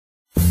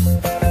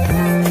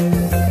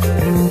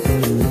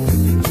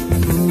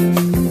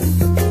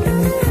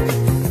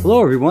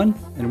Hello, everyone,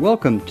 and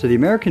welcome to the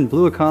American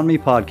Blue Economy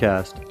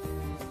Podcast.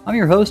 I'm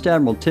your host,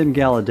 Admiral Tim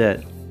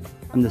Gallaudet.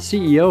 I'm the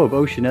CEO of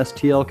Ocean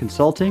STL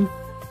Consulting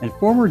and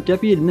former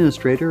Deputy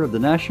Administrator of the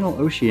National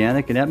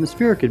Oceanic and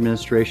Atmospheric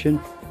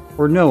Administration,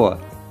 or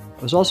NOAA.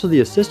 I was also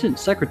the Assistant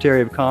Secretary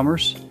of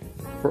Commerce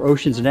for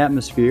Oceans and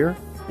Atmosphere,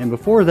 and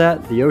before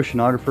that, the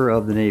Oceanographer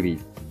of the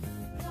Navy.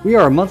 We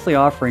are a monthly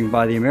offering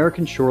by the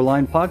American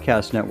Shoreline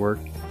Podcast Network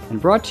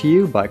and brought to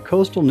you by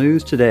Coastal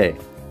News Today.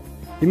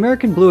 The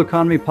American Blue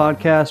Economy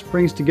Podcast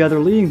brings together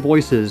leading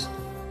voices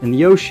in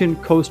the ocean,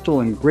 coastal,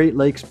 and Great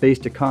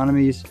Lakes-based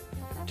economies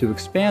to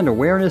expand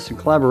awareness and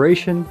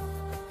collaboration,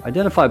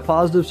 identify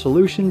positive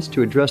solutions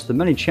to address the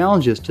many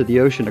challenges to the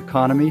ocean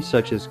economy,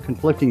 such as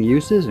conflicting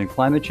uses and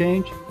climate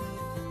change,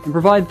 and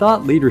provide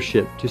thought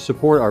leadership to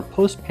support our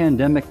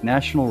post-pandemic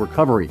national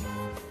recovery.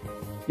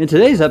 In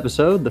today's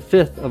episode, the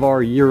fifth of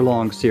our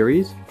year-long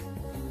series,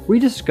 we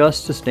discuss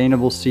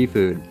sustainable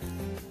seafood.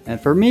 And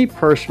for me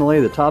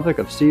personally, the topic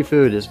of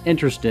seafood is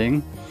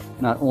interesting,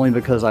 not only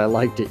because I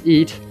like to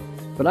eat,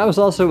 but I was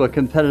also a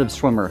competitive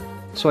swimmer,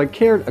 so I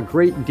cared a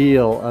great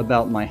deal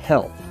about my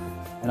health,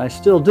 and I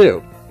still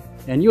do.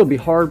 And you'll be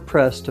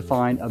hard-pressed to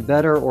find a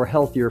better or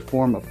healthier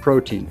form of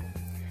protein.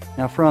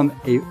 Now, from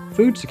a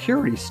food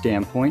security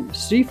standpoint,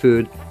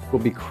 seafood will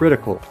be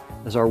critical,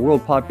 as our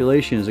world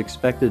population is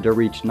expected to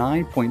reach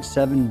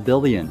 9.7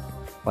 billion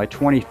by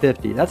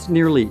 2050. That's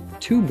nearly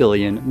 2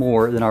 billion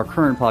more than our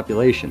current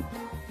population.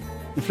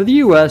 And for the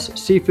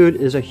U.S., seafood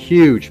is a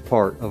huge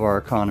part of our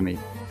economy,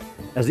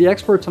 as the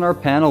experts on our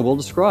panel will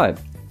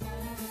describe.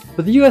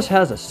 But the U.S.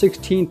 has a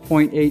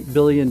 $16.8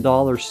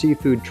 billion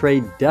seafood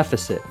trade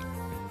deficit,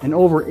 and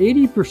over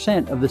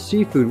 80% of the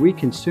seafood we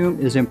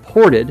consume is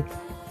imported,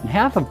 and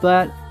half of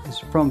that is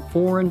from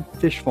foreign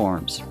fish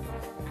farms.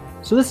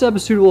 So this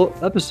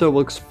episode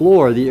will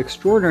explore the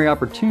extraordinary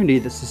opportunity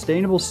that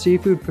sustainable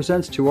seafood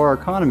presents to our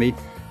economy,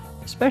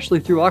 especially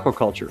through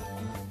aquaculture.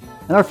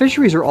 And our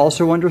fisheries are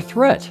also under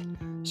threat.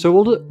 So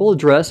we'll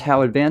address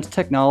how advanced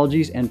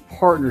technologies and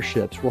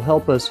partnerships will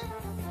help us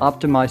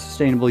optimize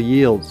sustainable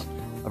yields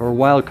of our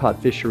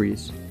wild-caught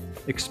fisheries,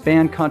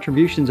 expand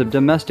contributions of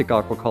domestic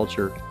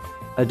aquaculture,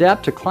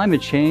 adapt to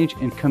climate change,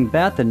 and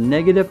combat the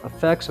negative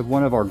effects of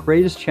one of our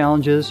greatest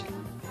challenges,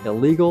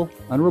 illegal,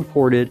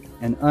 unreported,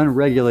 and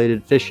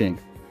unregulated fishing.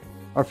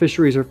 Our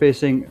fisheries are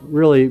facing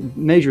really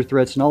major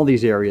threats in all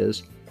these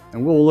areas,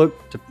 and we'll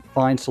look to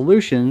find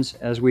solutions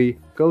as we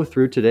go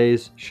through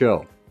today's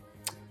show.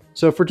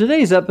 So for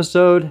today's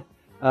episode,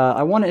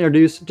 I want to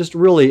introduce just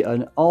really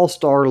an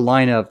all-star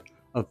lineup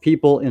of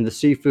people in the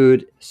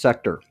seafood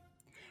sector.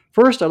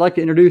 First, I'd like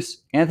to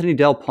introduce Anthony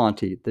Del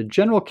Ponte, the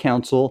General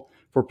Counsel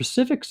for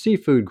Pacific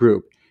Seafood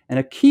Group and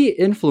a key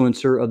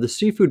influencer of the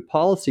seafood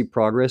policy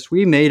progress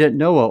we made at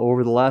NOAA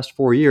over the last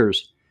 4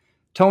 years.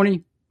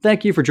 Tony,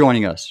 thank you for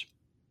joining us.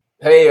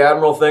 Hey,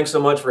 Admiral, thanks so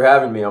much for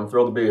having me. I'm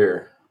thrilled to be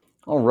here.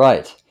 All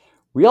right.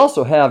 We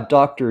also have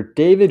Dr.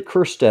 David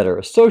Kerstetter,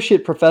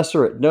 Associate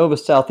Professor at Nova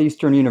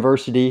Southeastern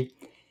University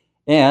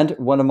and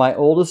one of my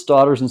oldest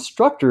daughter's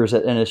instructors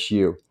at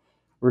NSU,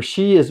 where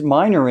she is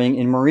minoring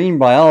in marine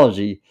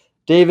biology.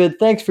 David,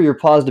 thanks for your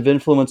positive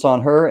influence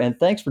on her, and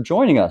thanks for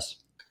joining us.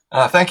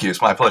 Thank you.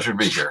 It's my pleasure to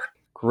be here.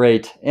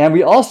 Great. And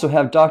we also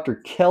have Dr.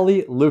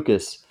 Kelly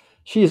Lucas.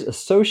 She is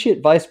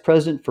Associate Vice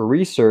President for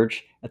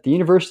Research at the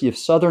University of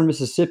Southern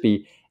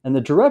Mississippi and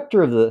the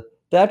Director of the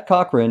Thad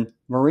Cochran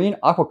Marine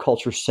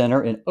Aquaculture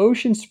Center in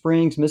Ocean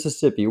Springs,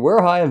 Mississippi,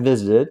 where I have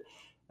visited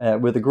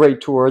with a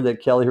great tour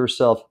that Kelly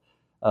herself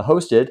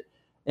hosted.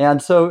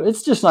 And so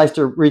it's just nice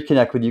to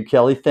reconnect with you,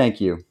 Kelly. Thank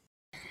you.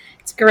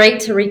 It's great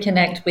to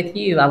reconnect with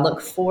you. I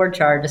look forward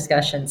to our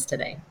discussions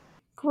today.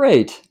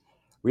 Great.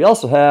 We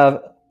also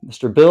have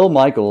Mr. Bill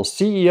Michaels,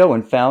 CEO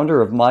and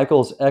founder of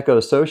Michaels Eco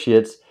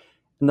Associates,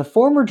 and the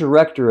former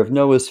director of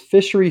NOAA's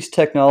Fisheries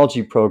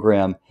Technology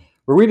Program,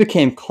 where we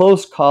became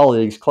close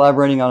colleagues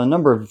collaborating on a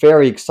number of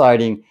very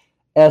exciting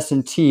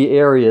S&T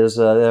areas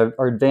that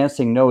are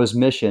advancing NOAA's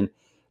mission.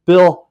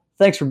 Bill,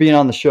 thanks for being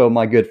on the show,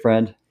 my good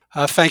friend.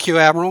 Thank you,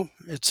 Admiral.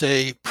 It's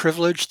a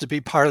privilege to be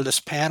part of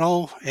this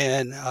panel,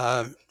 and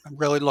I'm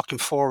really looking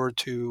forward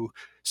to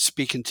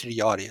speaking to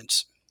the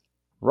audience.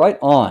 Right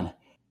on.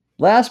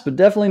 Last but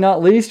definitely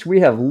not least,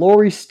 we have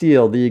Lori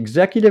Steele, the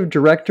Executive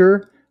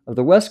Director of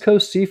the West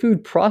Coast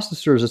Seafood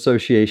Processors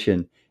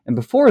Association, and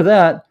before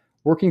that,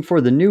 working for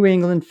the New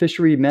England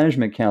Fishery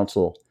Management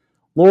Council.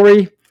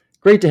 Lori,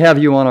 great to have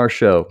you on our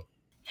show.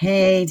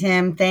 Hey,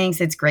 Tim. Thanks.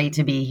 It's great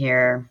to be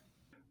here.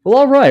 Well,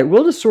 all right.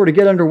 We'll just sort of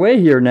get underway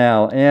here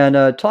now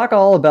and talk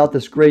all about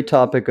this great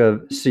topic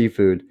of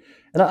seafood.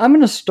 And I'm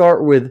going to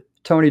start with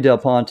Tony Del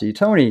Ponte.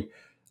 Tony,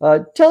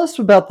 tell us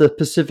about the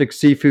Pacific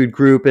Seafood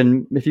Group,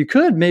 and if you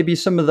could, maybe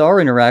some of our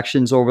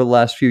interactions over the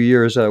last few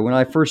years when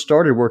I first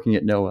started working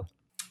at NOAA.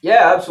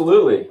 Yeah,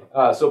 absolutely.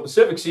 So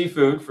Pacific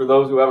Seafood, for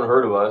those who haven't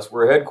heard of us,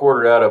 we're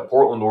headquartered out of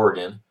Portland,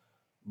 Oregon,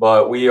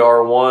 but we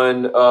are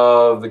one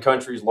of the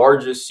country's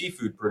largest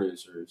seafood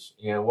producers.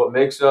 And what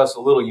makes us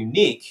a little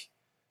unique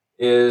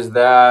is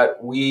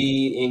that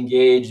we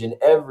engage in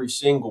every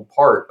single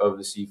part of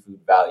the seafood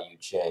value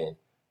chain,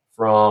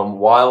 from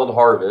wild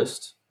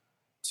harvest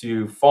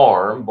to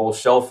farm, both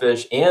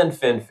shellfish and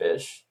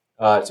finfish,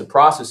 to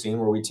processing,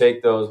 where we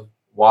take those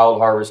wild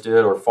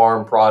harvested or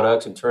farm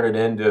products and turn it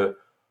into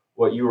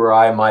what you or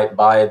I might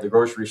buy at the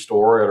grocery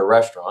store or at a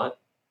restaurant,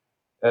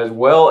 as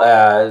well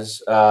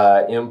as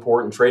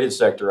import and traded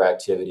sector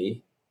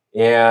activity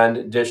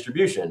and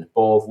distribution,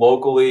 both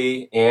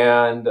locally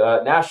and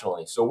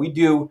nationally. So we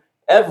do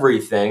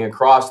everything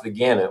across the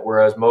gamut,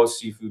 whereas most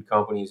seafood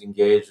companies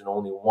engage in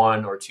only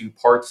one or two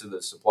parts of the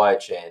supply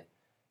chain.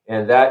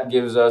 And that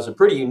gives us a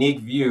pretty unique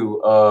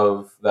view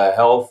of the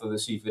health of the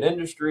seafood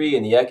industry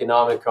and the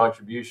economic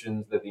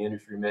contributions that the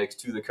industry makes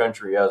to the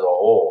country as a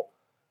whole.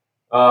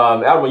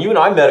 Admiral, you and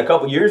I met a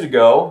couple years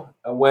ago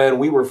when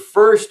we were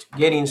first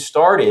getting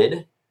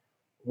started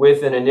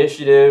with an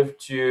initiative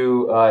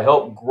to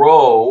help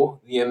grow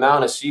the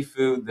amount of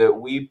seafood that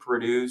we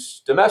produce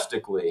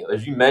domestically.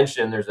 As you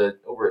mentioned, there's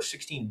over a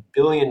 $16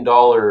 billion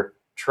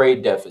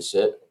trade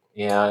deficit,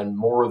 and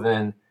more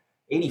than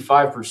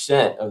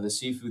 85% of the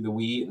seafood that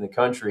we eat in the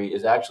country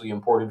is actually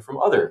imported from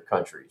other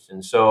countries.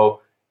 And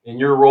so in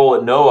your role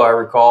at NOAA, I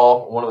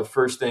recall one of the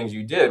first things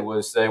you did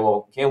was say,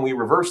 well, can we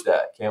reverse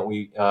that? Can't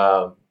we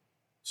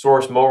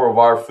source more of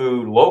our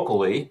food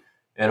locally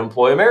and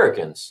employ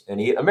Americans and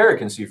eat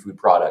American seafood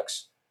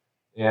products?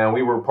 And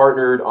we were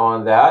partnered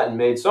on that and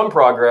made some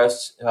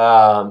progress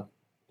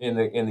in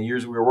the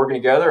years that we were working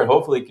together, and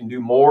hopefully can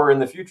do more in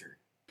the future.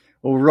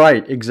 Well,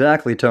 right,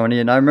 exactly, Tony.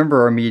 And I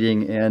remember our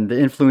meeting and the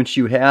influence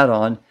you had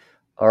on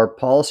our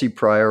policy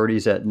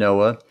priorities at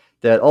NOAA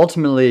that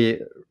ultimately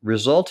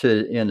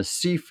resulted in a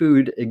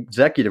seafood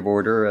executive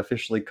order,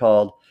 officially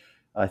called,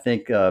 I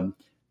think,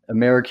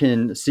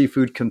 American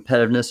Seafood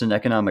Competitiveness and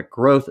Economic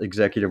Growth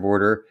Executive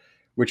Order,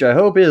 which I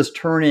hope is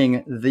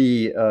turning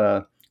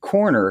the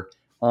corner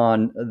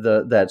on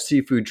that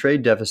seafood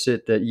trade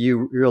deficit that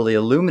you really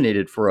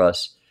illuminated for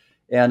us.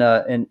 And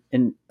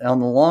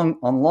along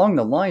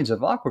the lines of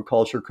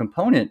aquaculture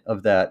component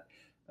of that,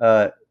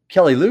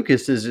 Kelly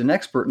Lucas is an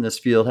expert in this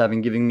field,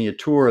 having given me a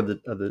tour of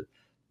the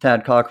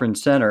Thad Cochran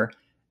Center.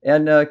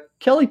 And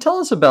Kelly, tell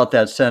us about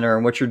that center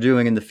and what you're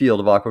doing in the field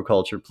of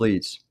aquaculture,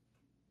 please.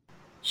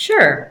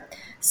 Sure.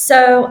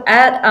 So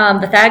at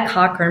the Thad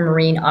Cochran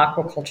Marine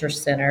Aquaculture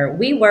Center,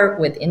 we work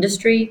with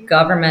industry,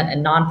 government,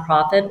 and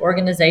nonprofit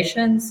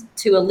organizations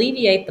to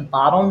alleviate the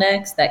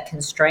bottlenecks that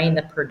constrain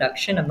the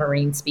production of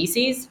marine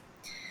species.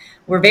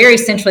 We're very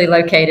centrally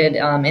located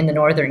in the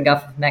northern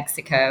Gulf of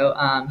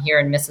Mexico, here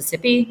in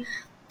Mississippi,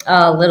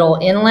 a little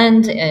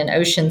inland in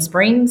Ocean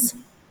Springs.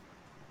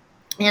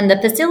 And the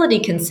facility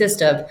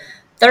consists of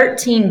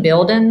 13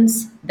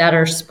 buildings that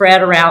are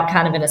spread around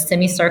kind of in a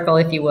semicircle,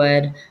 if you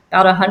would,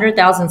 about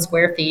 100,000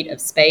 square feet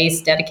of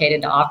space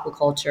dedicated to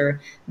aquaculture,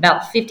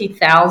 about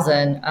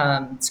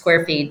 50,000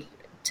 square feet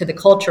to the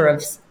culture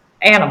of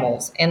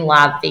animals and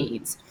live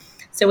feeds.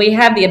 So we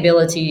have the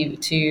ability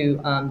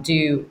to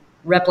do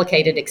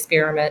replicated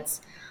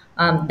experiments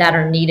that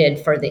are needed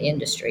for the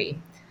industry.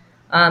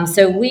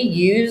 So we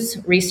use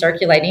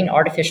recirculating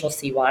artificial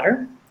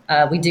seawater.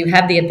 We do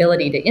have the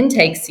ability to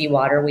intake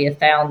seawater. We have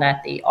found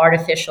that the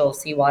artificial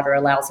seawater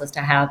allows us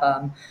to have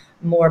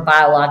more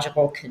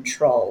biological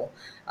control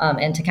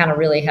and to kind of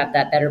really have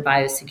that better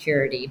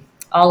biosecurity.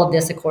 All of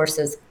this, of course,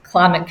 is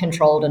climate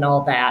controlled and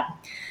all that.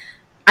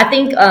 I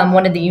think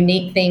one of the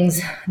unique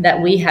things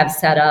that we have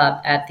set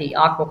up at the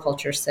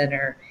Aquaculture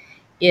Center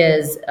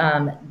is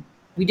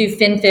we do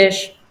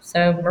finfish,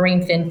 so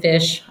marine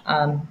finfish.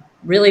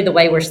 Really the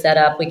way we're set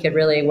up, we could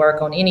really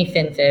work on any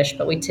finfish,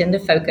 but we tend to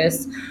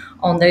focus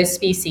on those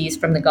species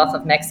from the Gulf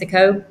of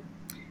Mexico.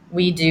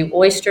 We do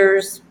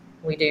oysters,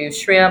 we do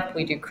shrimp,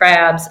 we do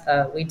crabs,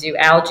 we do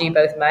algae,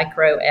 both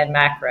micro and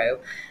macro.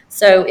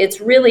 So it's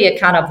really a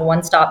kind of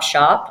one-stop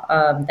shop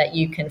that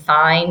you can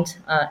find,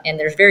 and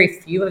there's very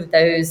few of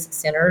those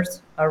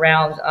centers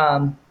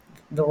around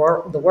the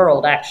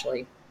world,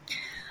 actually.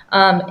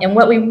 And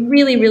what we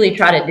really, really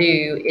try to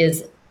do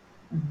is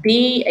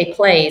be a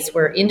place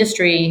where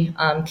industry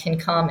can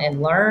come and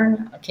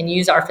learn, can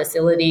use our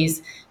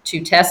facilities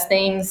to test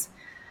things,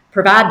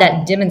 provide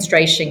that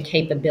demonstration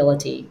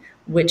capability,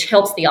 which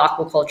helps the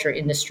aquaculture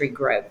industry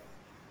grow.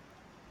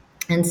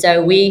 And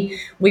so we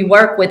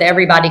work with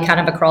everybody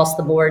kind of across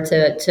the board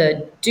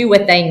to do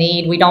what they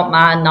need. We don't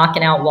mind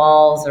knocking out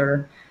walls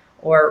or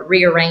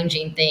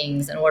rearranging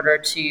things in order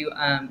to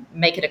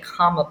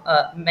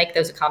make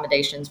those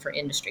accommodations for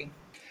industry.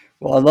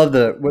 Well, I love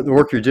the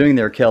work you're doing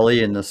there,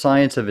 Kelly, and the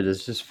science of it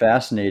is just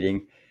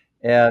fascinating.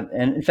 And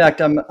in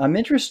fact, I'm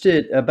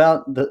interested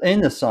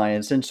in the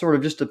science, and sort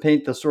of just to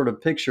paint the sort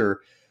of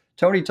picture.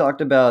 Tony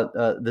talked about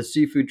the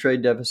seafood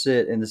trade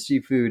deficit and the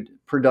seafood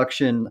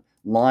production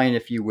line,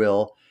 if you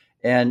will.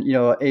 And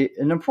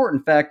an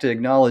important fact to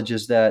acknowledge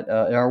is that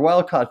in our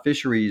wild-caught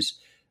fisheries,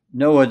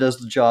 NOAA does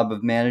the job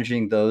of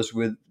managing those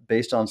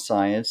based on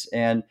science.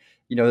 And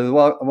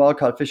the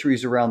wild-caught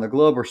fisheries around the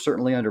globe are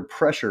certainly under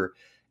pressure.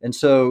 And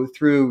so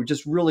through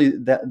just really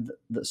the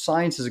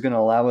science is going to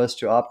allow us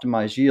to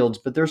optimize yields,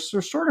 but there's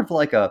sort of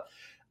like a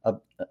a,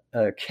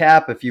 a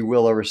cap, if you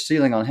will, or a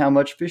ceiling on how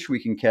much fish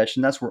we can catch,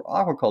 and that's where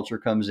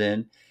aquaculture comes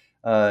in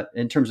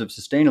terms of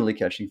sustainably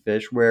catching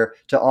fish, where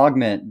to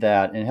augment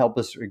that and help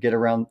us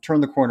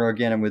turn the corner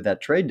again, and with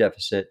that trade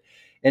deficit.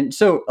 And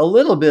so, a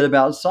little bit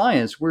about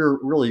science. We're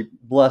really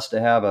blessed to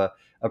have a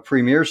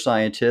premier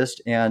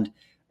scientist and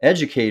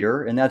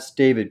educator, and that's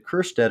David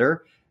Kerstetter.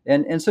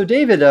 And so,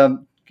 David,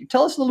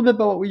 tell us a little bit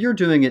about what you're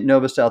doing at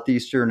Nova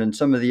Southeastern and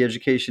some of the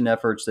education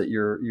efforts that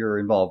you're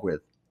involved with.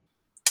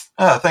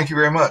 Thank you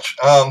very much.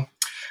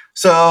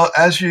 So,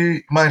 as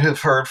you might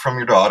have heard from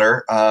your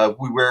daughter,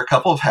 we wear a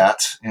couple of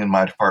hats in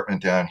my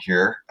department down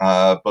here,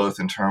 both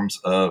in terms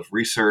of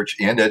research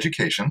and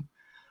education.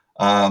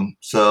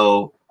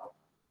 So,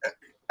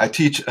 I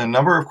teach a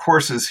number of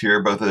courses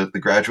here, both at the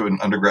graduate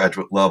and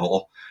undergraduate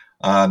level,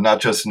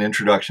 not just an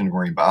introduction to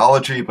marine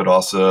biology, but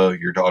also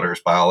your daughter's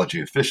biology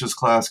of fishes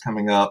class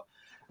coming up,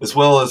 as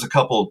well as a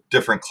couple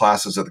different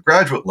classes at the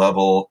graduate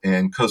level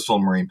in coastal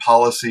marine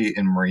policy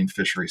and marine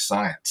fishery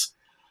science.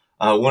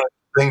 One of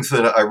the things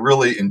that I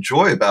really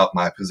enjoy about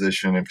my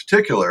position in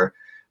particular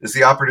is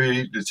the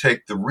opportunity to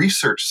take the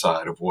research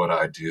side of what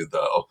I do,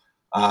 though,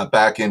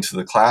 back into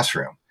the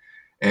classroom.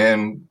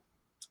 And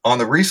on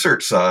the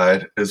research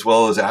side, as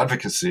well as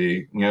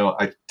advocacy,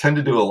 I tend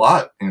to do a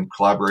lot in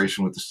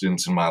collaboration with the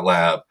students in my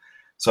lab.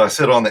 So I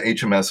sit on the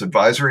HMS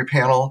advisory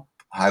panel,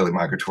 highly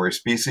migratory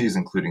species,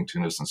 including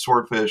tunas and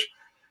swordfish,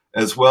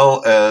 as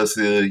well as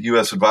the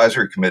U.S.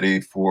 Advisory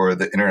Committee for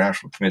the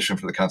International Commission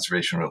for the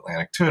Conservation of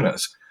Atlantic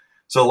Tunas.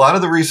 So a lot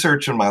of the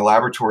research in my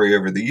laboratory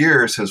over the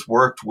years has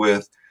worked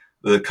with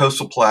the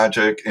coastal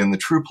pelagic and the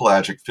true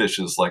pelagic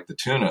fishes like the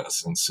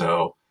tunas. And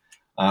so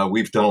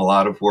we've done a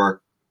lot of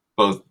work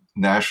both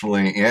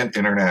nationally and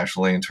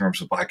internationally in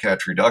terms of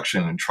bycatch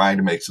reduction and trying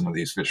to make some of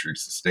these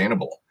fisheries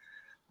sustainable.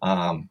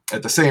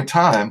 At the same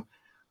time,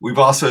 we've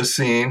also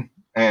seen,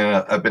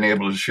 and I've been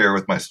able to share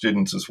with my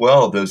students as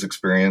well, those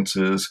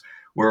experiences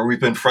where we've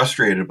been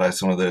frustrated by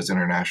some of those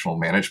international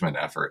management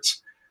efforts.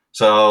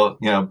 So,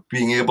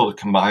 being able to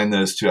combine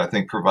those two, I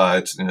think,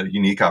 provides a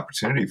unique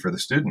opportunity for the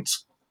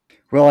students.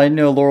 Well, I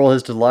know Laurel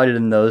is delighted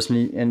in those,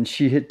 and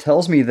she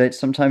tells me that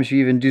sometimes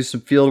you even do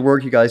some field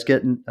work. You guys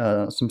get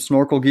some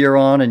snorkel gear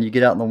on, and you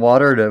get out in the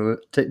water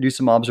to do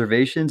some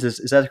observations.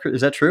 Is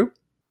that true?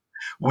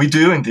 We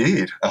do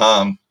indeed.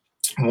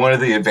 One of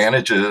the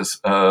advantages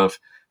of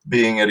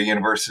being at a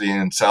university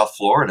in South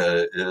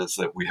Florida is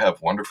that we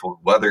have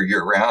wonderful weather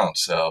year-round,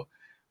 so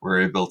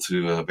we're able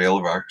to avail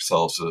of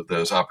ourselves of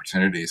those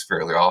opportunities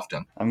fairly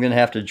often. I'm going to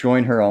have to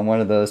join her on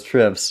one of those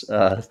trips.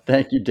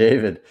 Thank you,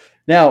 David.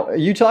 Now,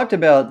 you talked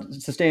about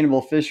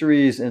sustainable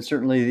fisheries and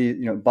certainly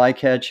the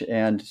bycatch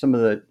and some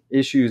of the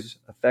issues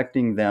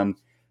affecting them.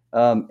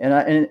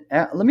 And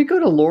let me go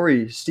to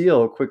Lori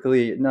Steele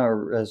quickly,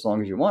 not as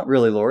long as you want,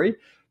 really, Lori,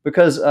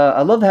 because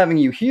I love having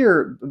you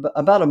here.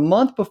 About a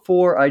month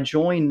before I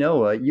joined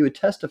NOAA, you had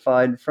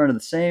testified in front of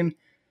the same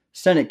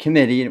Senate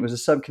committee, and it was a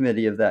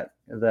subcommittee of that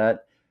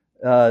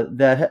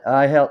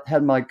I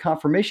had my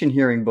confirmation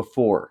hearing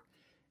before.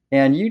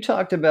 And you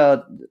talked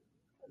about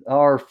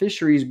our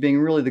fisheries being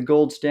really the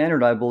gold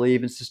standard, I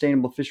believe, in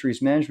sustainable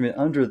fisheries management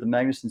under the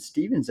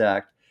Magnuson-Stevens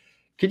Act.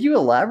 Could you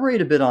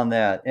elaborate a bit on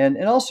that? And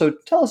also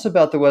tell us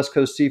about the West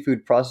Coast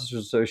Seafood Processors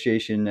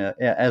Association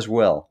as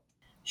well.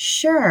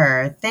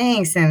 Sure.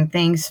 Thanks. And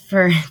thanks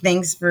for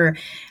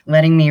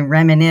letting me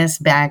reminisce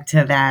back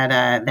to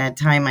that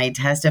time I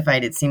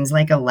testified. It seems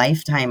like a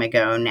lifetime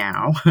ago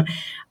now.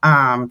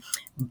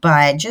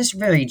 But just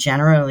really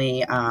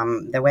generally,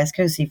 the West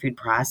Coast Seafood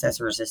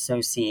Processors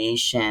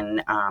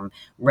Association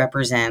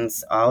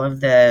represents all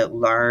of the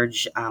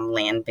large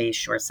land-based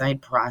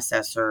shoreside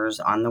processors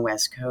on the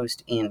West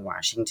Coast in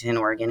Washington,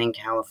 Oregon, and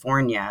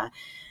California.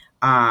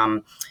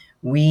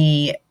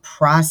 We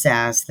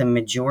process the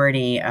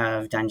majority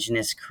of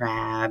Dungeness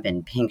crab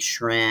and pink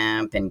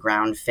shrimp and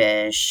ground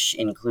fish,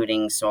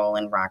 including sole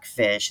and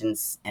rockfish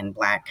and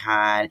black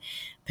cod.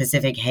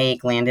 Pacific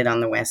hake landed on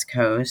the West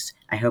Coast.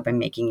 I hope I'm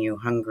making you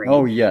hungry.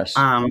 Oh, yes.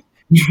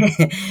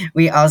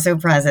 We also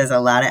process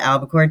a lot of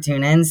albacore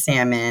tuna and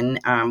salmon.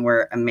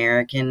 We're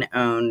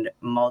American-owned,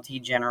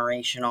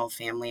 multi-generational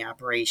family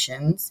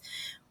operations.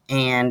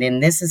 And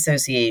in this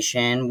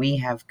association, we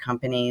have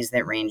companies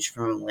that range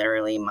from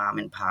literally mom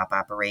and pop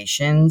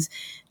operations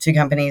to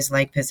companies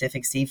like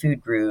Pacific Seafood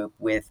Group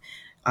with,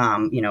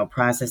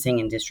 processing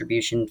and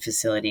distribution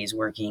facilities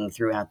working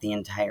throughout the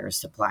entire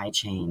supply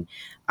chain.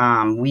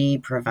 We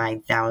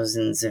provide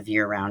thousands of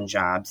year-round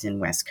jobs in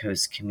West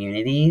Coast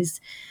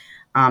communities.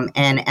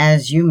 And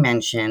as you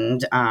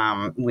mentioned,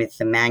 with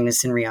the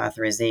Magnuson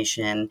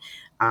reauthorization,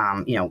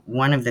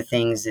 one of the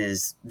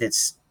things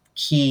that's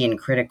key and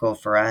critical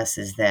for us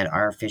is that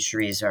our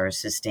fisheries are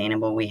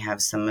sustainable. We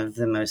have some of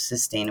the most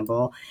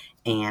sustainable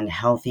and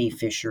healthy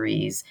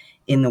fisheries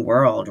in the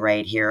world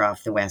right here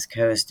off the West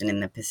Coast and in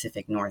the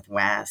Pacific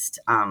Northwest.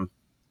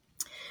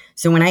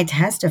 So when I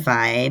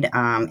testified,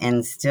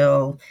 and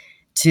still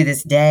to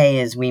this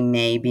day, as we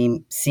may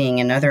be seeing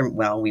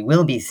we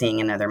will be seeing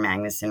another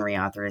Magnuson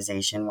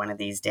reauthorization one of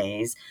these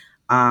days.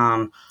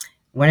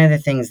 One of the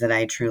things that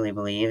I truly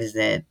believe is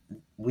that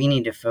we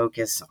need to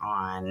focus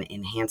on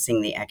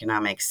enhancing the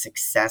economic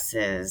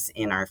successes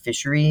in our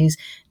fisheries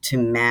to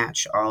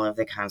match all of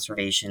the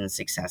conservation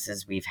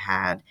successes we've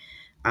had.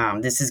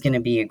 This is going to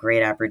be a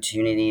great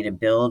opportunity to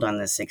build on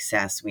the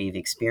success we've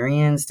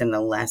experienced and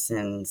the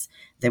lessons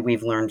that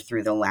we've learned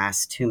through the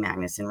last two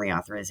Magnuson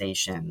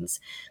reauthorizations.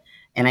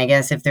 And I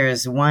guess if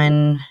there's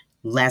one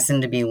lesson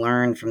to be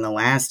learned from the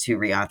last two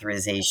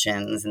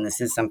reauthorizations, and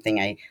this is something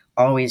I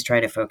always try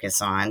to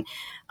focus on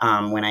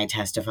when I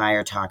testify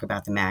or talk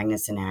about the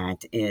Magnuson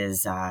Act,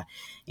 is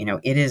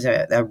it is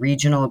a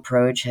regional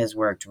approach has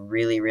worked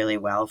really, really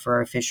well for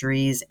our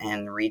fisheries,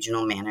 and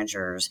regional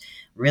managers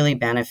really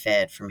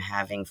benefit from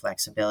having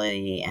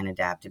flexibility and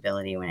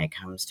adaptability when it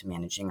comes to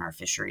managing our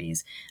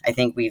fisheries. I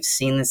think we've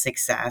seen the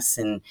success,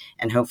 and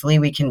hopefully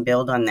we can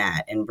build on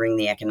that and bring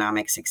the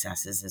economic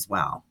successes as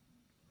well.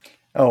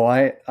 Oh,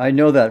 I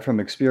know that from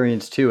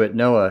experience too at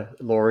NOAA,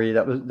 Lori.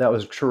 That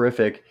was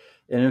terrific.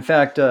 And in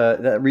fact,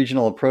 that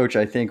regional approach,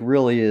 I think,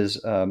 really is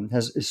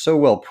so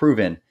well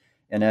proven.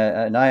 And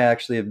I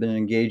actually have been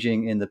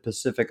engaging in the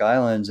Pacific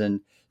Islands,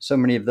 and so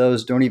many of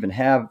those don't even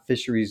have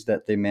fisheries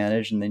that they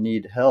manage, and they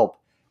need help.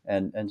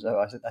 And so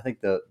I think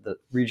the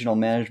regional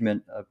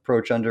management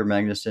approach under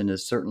Magnuson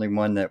is certainly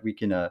one that we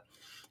can,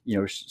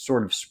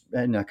 sort of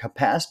in a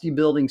capacity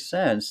building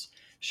sense,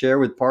 share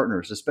with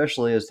partners,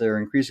 especially as they're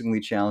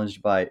increasingly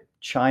challenged by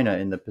China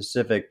in the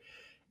Pacific.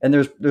 And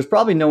there's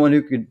probably no one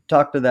who could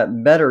talk to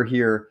that better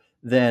here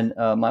than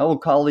my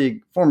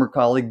former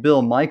colleague,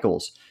 Bill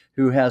Michaels,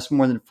 who has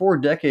more than 4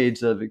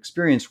 decades of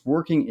experience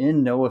working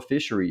in NOAA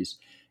fisheries.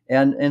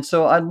 And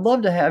so I'd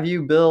love to have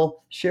you,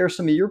 Bill, share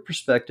some of your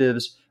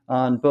perspectives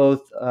on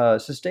both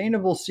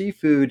sustainable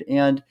seafood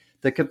and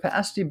the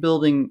capacity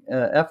building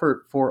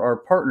effort for our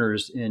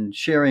partners in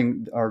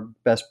sharing our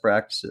best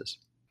practices.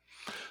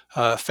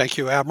 Thank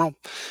you, Admiral.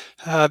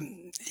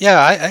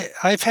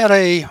 I've had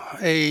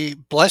a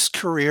blessed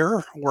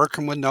career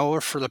working with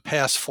NOAA for the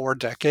past 4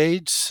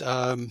 decades.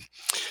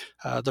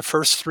 The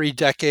first 3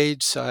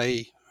 decades,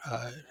 I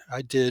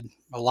did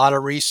a lot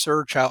of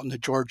research out in the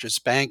Georges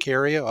Bank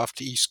area off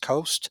the East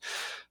Coast.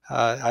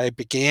 I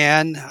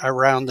began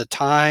around the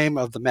time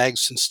of the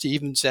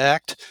Magnuson-Stevens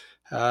Act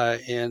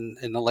in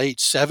the late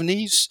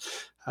 70s.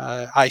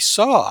 I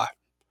saw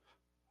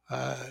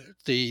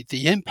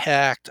the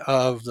impact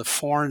of the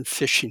foreign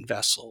fishing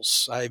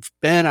vessels. I've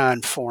been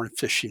on foreign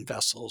fishing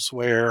vessels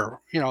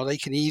where, they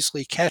can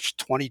easily catch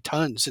 20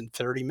 tons in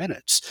 30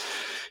 minutes.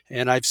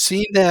 And I've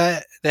seen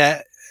that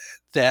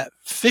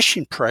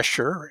fishing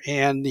pressure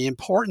and the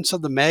importance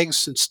of the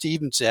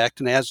Magnuson-Stevens Act,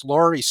 and as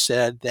Lori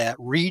said, that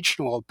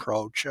regional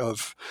approach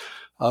of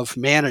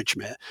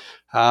management.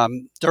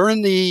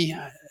 During the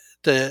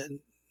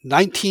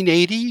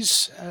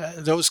 1980s,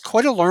 there was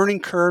quite a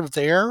learning curve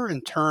there in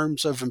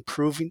terms of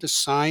improving the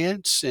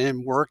science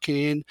and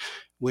working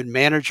with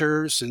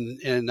managers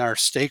and our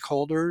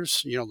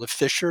stakeholders, the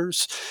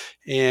fishers,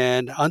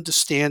 and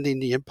understanding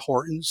the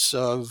importance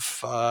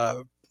of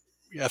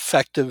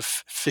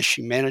effective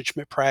fishing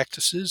management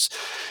practices.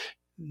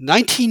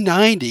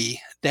 1990,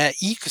 that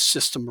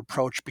ecosystem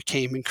approach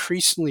became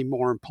increasingly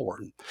more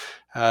important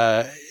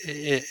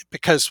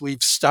because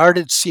we've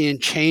started seeing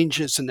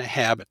changes in the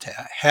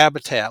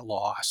habitat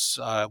loss.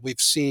 We've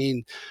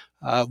seen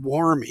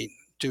warming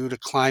due to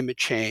climate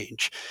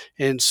change.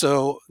 And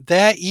so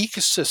that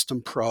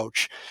ecosystem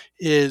approach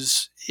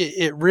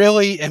it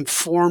really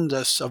informed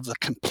us of the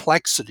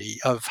complexity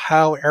of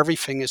how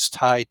everything is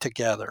tied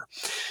together.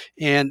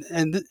 And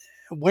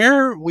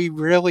where we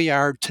really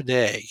are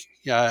today,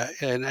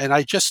 and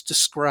I just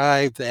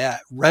described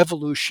that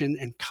revolution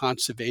in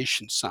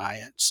conservation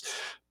science.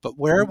 But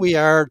where we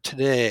are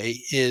today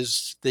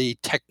is the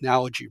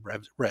technology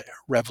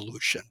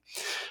revolution.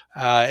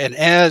 And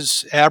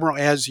as Admiral,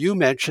 as you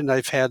mentioned,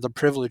 I've had the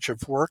privilege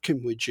of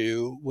working with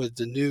you with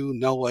the new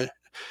NOAA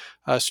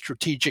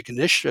strategic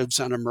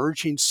initiatives on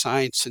emerging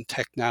science and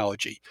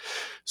technology.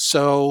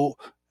 So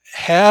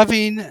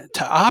having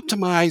to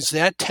optimize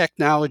that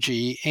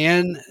technology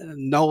and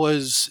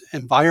NOAA's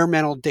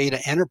environmental data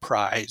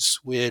enterprise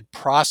with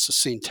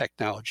processing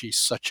technologies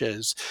such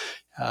as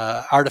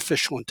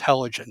artificial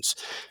intelligence,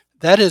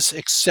 that is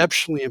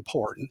exceptionally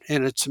important.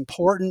 And it's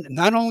important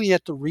not only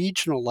at the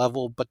regional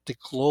level, but the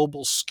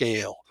global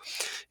scale.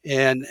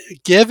 And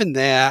given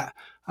that,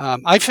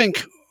 I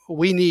think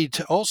we need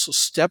to also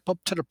step up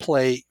to the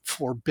plate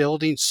for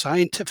building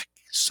scientific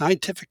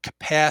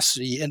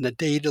capacity in the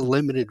data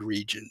limited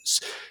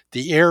regions,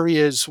 the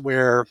areas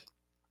where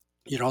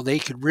they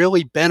could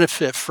really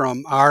benefit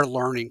from our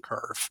learning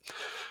curve.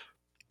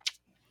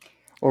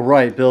 Well,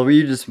 right, Bill,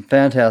 you did some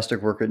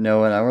fantastic work at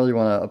NOAA, and I really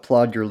want to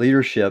applaud your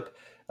leadership.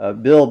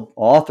 Bill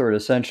authored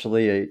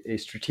essentially a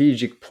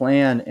strategic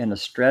plan and a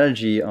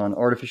strategy on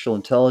artificial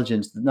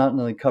intelligence that not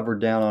only covered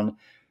down on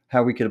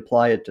how we could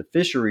apply it to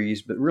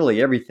fisheries, but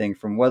really everything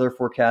from weather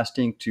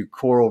forecasting to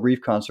coral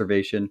reef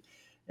conservation.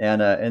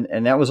 And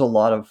that was a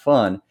lot of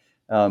fun.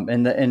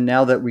 And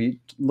now that we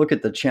look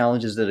at the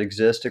challenges that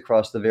exist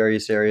across the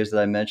various areas that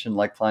I mentioned,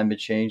 like climate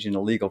change and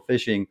illegal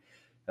fishing,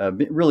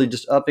 really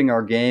just upping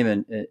our game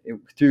and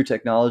through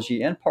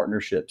technology and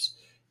partnerships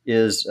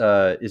is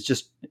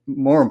just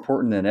more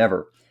important than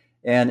ever.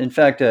 And in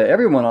fact,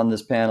 everyone on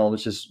this panel,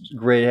 which is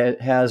great,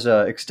 has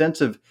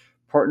extensive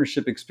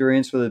partnership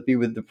experience, whether it be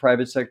with the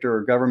private sector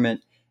or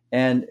government.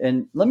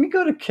 And let me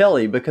go to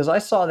Kelly, because I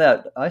saw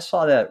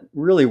that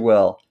really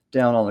well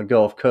down on the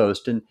Gulf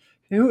Coast. And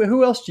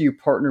who else do you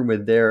partner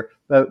with there,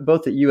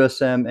 both at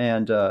USM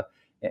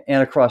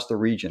and across the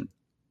region?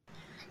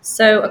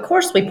 So, of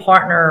course, we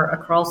partner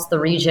across the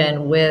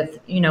region with,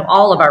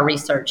 all of our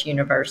research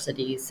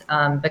universities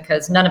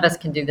because none of us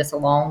can do this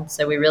alone.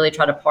 So we really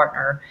try to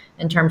partner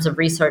in terms of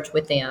research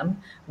with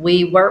them.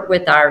 We work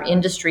with our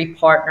industry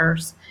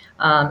partners,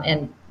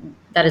 and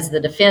that is the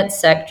defense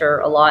sector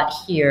a lot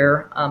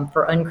here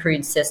for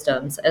uncrewed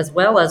systems, as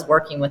well as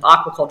working with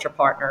aquaculture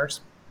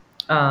partners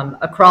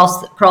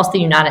across the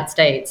United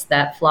States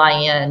that fly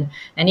in,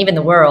 and even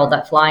the world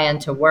that fly in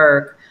to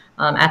work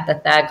at the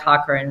Thad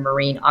Cochran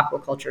Marine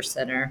Aquaculture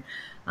Center.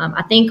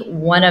 I think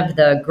one of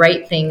the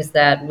great things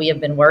that we have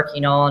been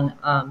working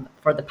on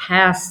for the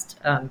past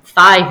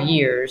 5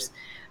 years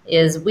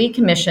is we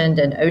commissioned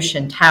an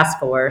ocean task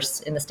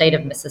force in the state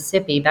of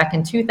Mississippi back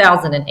in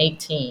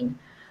 2018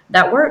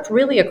 that worked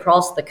really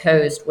across the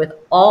coast with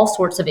all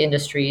sorts of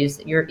industries,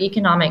 your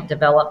economic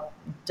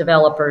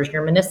developers,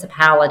 your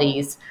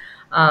municipalities,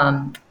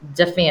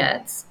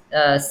 defense,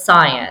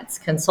 science,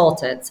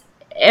 consultants.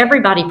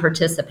 Everybody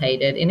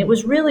participated, and it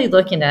was really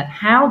looking at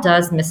how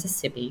does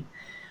Mississippi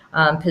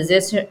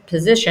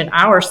position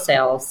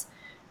ourselves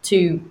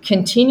to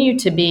continue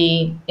to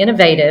be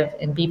innovative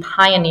and be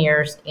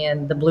pioneers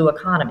in the blue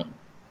economy.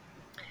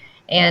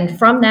 And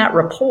from that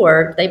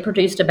report, they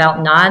produced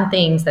about 9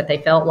 things that they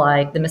felt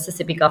like the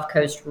Mississippi Gulf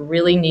Coast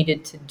really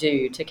needed to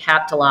do to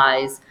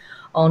capitalize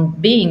on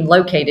being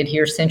located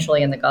here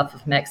centrally in the Gulf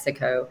of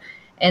Mexico.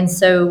 And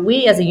so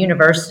we as a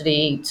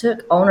university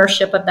took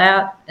ownership of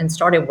that and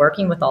started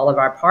working with all of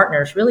our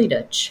partners really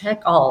to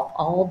check off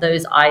all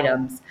those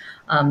items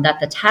that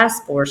the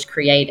task force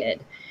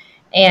created.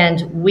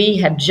 And we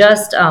have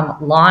just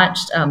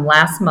launched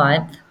last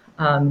month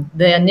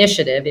the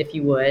initiative, if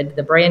you would,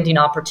 the branding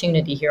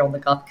opportunity here on the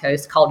Gulf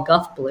Coast called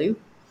Gulf Blue.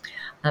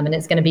 And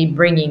it's going to be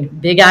bringing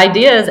big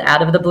ideas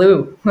out of the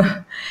blue.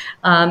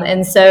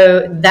 And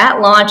so that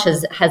launch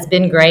has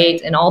been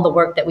great, and all the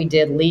work that we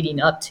did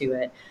leading up to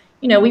it.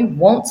 We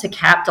want to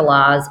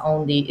capitalize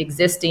on the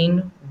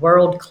existing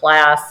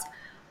world-class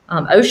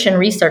ocean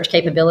research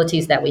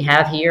capabilities that we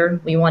have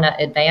here. We want to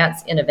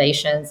advance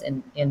innovations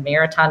in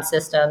maritime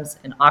systems,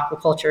 in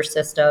aquaculture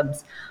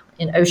systems,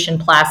 in ocean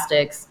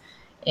plastics,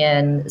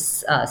 in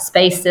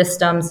space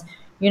systems.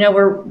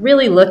 We're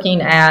really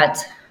looking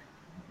at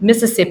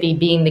Mississippi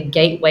being the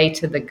gateway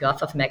to the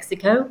Gulf of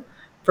Mexico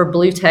for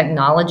blue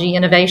technology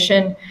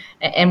innovation.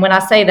 And when I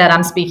say that,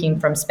 I'm speaking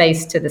from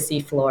space to the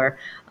seafloor,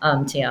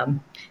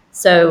 Tim.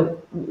 So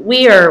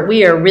we are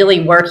really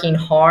working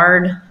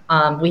hard.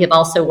 We have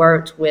also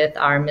worked with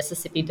our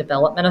Mississippi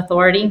Development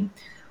Authority.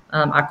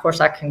 Of course,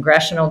 our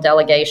congressional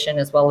delegation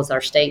as well as our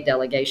state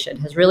delegation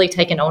has really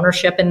taken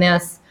ownership in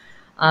this.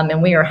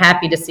 And we are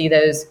happy to see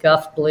those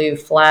Gulf Blue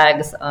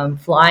flags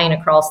flying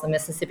across the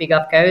Mississippi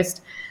Gulf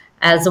Coast,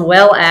 as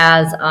well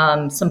as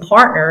some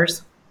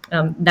partners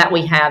that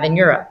we have in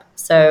Europe.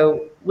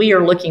 So we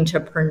are looking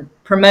to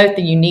promote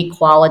the unique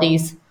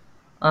qualities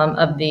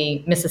of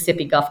the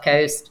Mississippi Gulf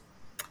Coast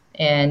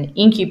and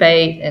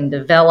incubate and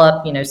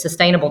develop,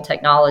 sustainable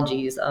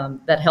technologies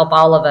that help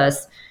all of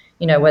us,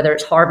 whether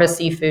it's harvest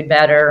seafood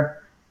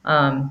better,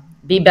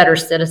 be better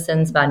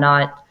citizens by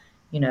not,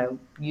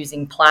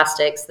 using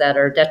plastics that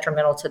are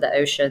detrimental to the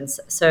oceans.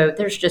 So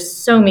there's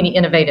just so many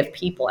innovative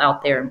people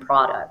out there and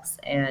products,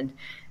 and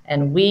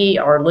we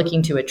are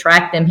looking to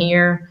attract them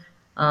here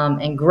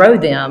and grow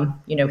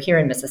them, here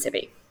in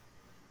Mississippi.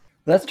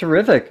 That's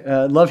terrific.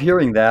 Love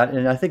hearing that.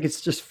 And I think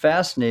it's just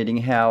fascinating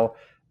how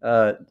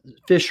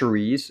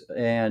fisheries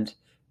and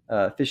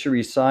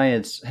fisheries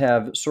science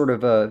have sort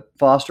of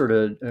fostered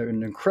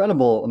an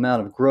incredible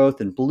amount of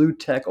growth in blue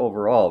tech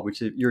overall,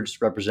 which you're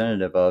just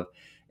representative of,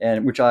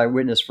 and which I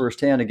witnessed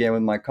firsthand again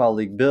with my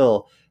colleague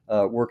Bill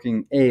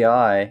working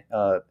AI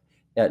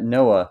at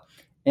NOAA.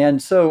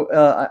 And so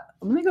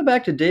let me go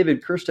back to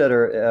David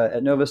Kerstetter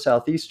at Nova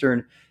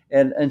Southeastern.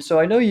 And so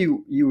I know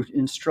you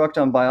instruct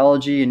on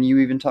biology, and you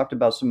even talked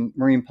about some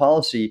marine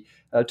policy.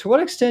 To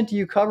what extent do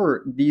you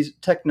cover these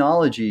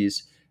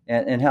technologies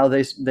and how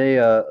they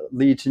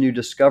lead to new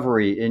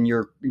discovery in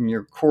your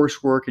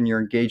coursework and your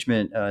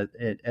engagement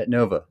at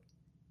Nova?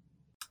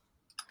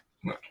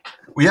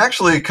 We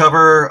actually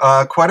cover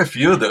quite a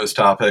few of those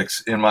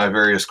topics in my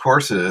various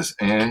courses,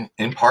 and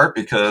in part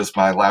because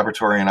my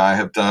laboratory and I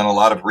have done a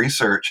lot of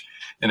research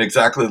in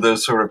exactly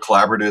those sort of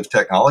collaborative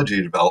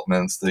technology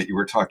developments that you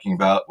were talking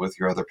about with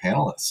your other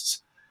panelists.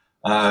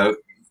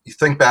 You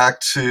think back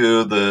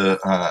to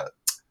the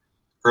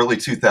early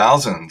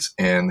 2000s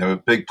and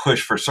the big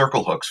push for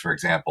circle hooks, for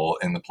example,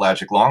 in the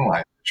pelagic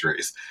longline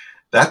fisheries.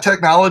 That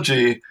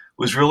technology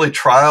was really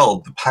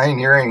trialed, the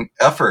pioneering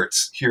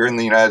efforts here in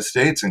the United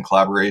States in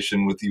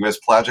collaboration with the U.S.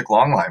 pelagic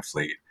longline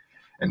fleet.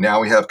 And now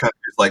we have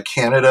countries like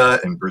Canada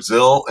and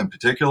Brazil in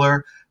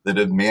particular that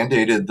have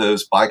mandated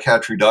those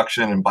bycatch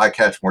reduction and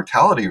bycatch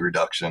mortality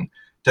reduction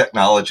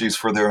technologies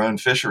for their own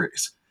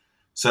fisheries.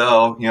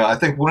 So, I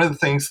think one of the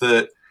things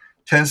that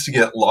tends to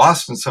get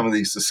lost in some of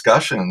these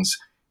discussions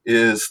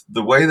is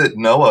the way that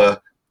NOAA,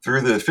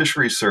 through the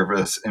Fisheries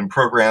Service and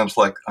programs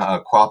like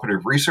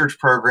Cooperative Research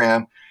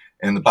Program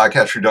and the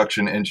Bycatch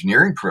Reduction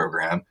Engineering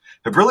Program,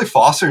 have really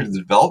fostered the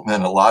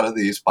development of a lot of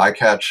these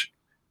bycatch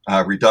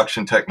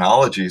reduction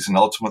technologies and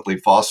ultimately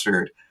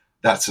fostered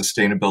that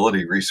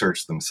sustainability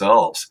research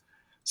themselves.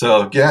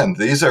 So again,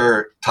 these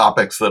are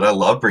topics that I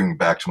love bringing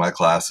back to my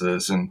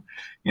classes, and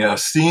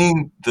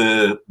seeing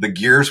the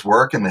gears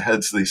work in the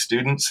heads of these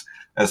students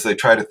as they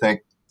try to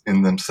think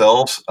in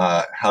themselves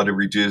how to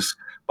reduce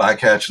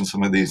bycatch and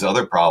some of these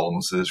other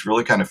problems is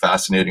really kind of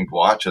fascinating to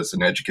watch as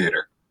an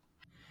educator.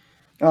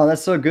 Oh,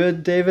 that's so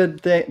good,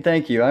 David.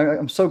 Thank you.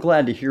 I'm so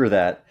glad to hear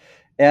that.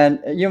 And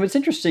it's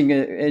interesting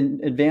in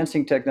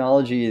advancing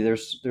technology.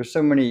 There's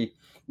so many.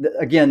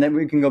 Again, that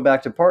we can go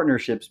back to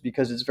partnerships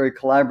because it's very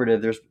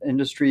collaborative. There's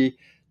industry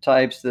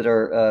types that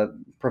are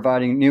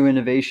providing new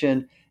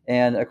innovation,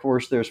 and of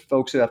course, there's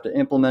folks who have to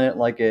implement it,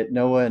 like at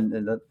NOAA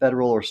and the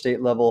federal or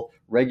state level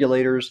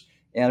regulators.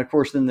 And of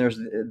course, then there's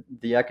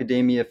the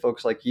academia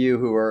folks like you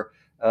who are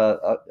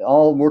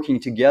all working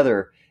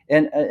together.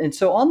 And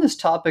so on this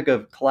topic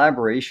of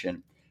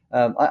collaboration,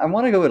 I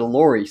want to go to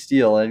Lori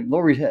Steele. And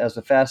Lori has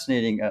a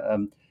fascinating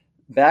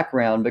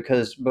background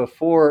because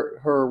before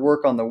her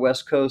work on the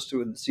West Coast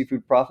with the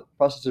Seafood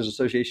Processors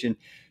Association,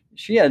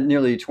 she had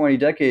nearly 20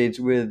 decades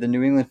with the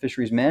New England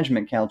Fisheries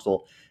Management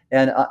Council.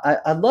 And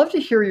I'd love to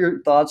hear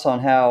your thoughts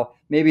on how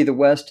maybe the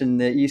West and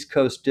the East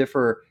Coast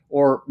differ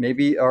or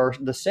maybe are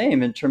the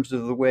same in terms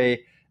of the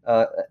way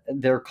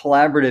they're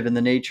collaborative in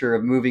the nature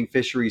of moving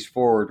fisheries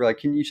forward. Right?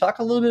 Can you talk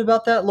a little bit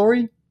about that,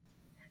 Lori?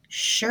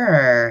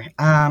 Sure.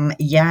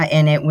 Yeah,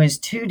 and it was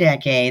 2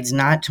 decades,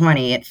 not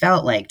 20. It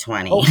felt like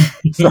 20. Oh,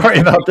 sorry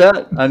about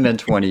that. I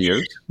meant 20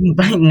 years.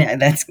 But no,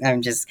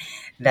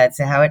 that's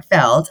how it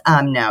felt.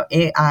 No,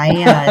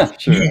 I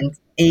Sure. spent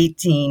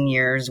 18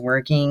 years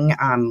working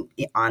on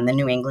the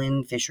New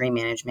England Fishery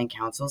Management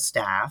Council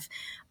staff.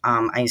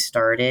 I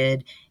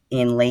started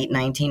in late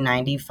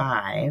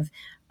 1995.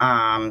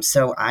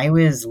 So I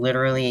was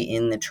literally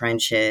in the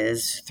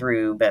trenches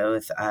through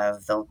both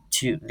of the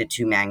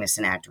two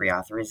Magnuson Act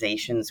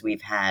reauthorizations.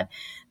 We've had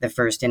the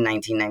first in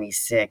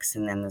 1996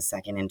 and then the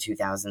second in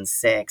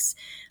 2006.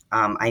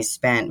 I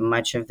spent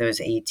much of those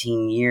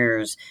 18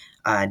 years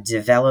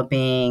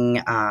developing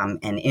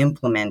and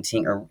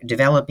implementing, or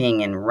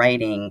developing and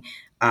writing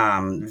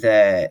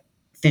the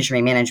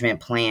fishery management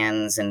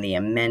plans and the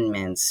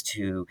amendments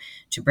to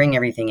bring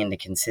everything into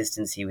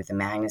consistency with the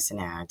Magnuson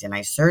Act. And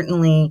I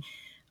certainly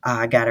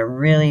got a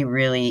really,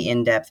 really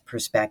in-depth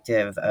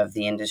perspective of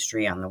the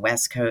industry on the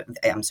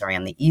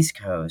on the East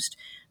Coast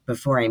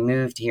before I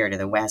moved here to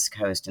the West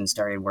Coast and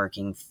started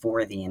working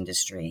for the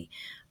industry.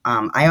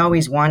 I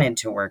always wanted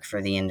to work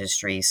for the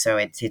industry, so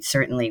it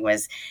certainly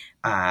was,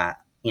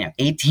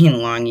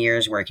 18 long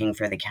years working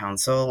for the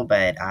council,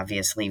 but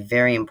obviously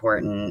very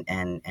important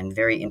and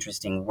very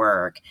interesting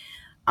work.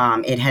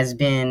 It has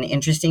been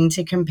interesting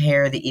to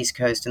compare the East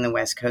Coast and the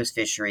West Coast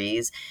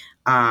fisheries.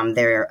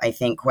 They're, I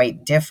think,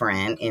 quite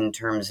different in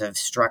terms of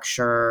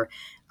structure,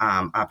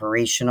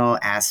 operational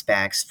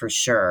aspects for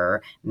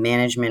sure,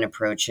 management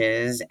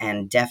approaches,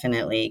 and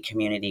definitely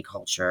community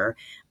culture.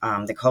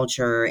 The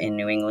culture in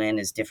New England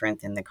is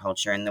different than the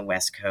culture in the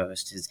West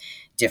Coast, is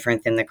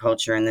different than the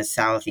culture in the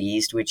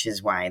Southeast, which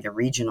is why the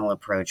regional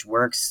approach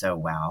works so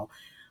well.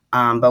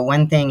 But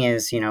one thing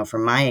is,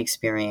 from my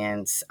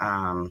experience,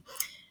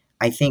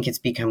 I think it's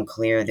become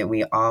clear that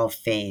we all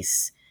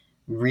face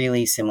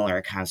really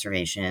similar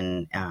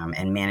conservation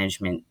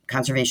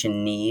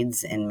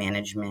needs and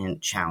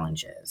management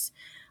challenges.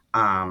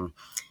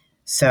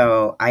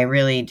 So I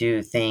really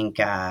do think,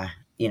 that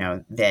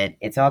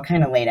it's all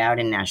kind of laid out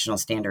in National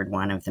Standard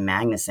 1 of the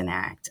Magnuson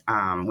Act,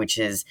 which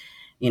is,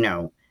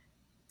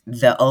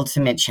 the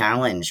ultimate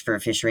challenge for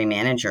fishery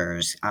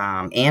managers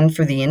and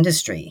for the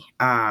industry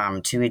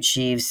to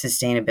achieve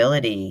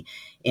sustainability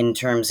in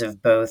terms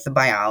of both the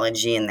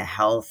biology and the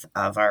health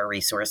of our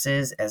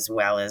resources, as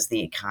well as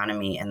the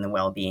economy and the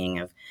well-being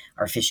of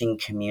our fishing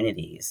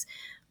communities.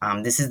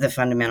 This is the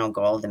fundamental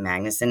goal of the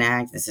Magnuson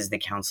Act. This is the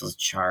council's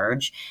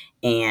charge,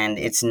 and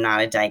it's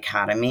not a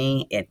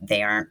dichotomy.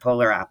 They aren't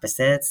polar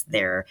opposites.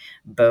 They're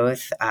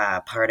both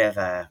part of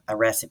a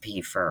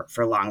recipe for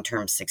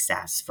long-term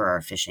success for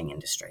our fishing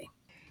industry.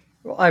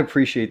 Well, I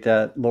appreciate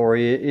that,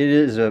 Lori. It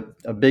is a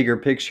bigger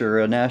picture,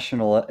 a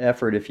national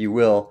effort, if you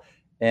will,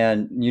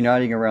 and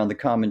uniting around the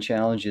common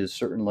challenges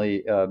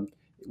certainly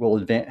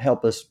will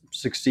help us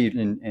succeed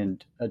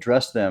and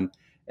address them.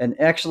 And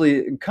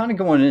actually, kind of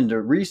going into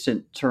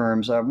recent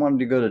terms, I wanted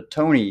to go to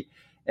Tony.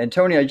 And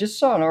Tony, I just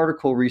saw an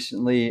article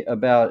recently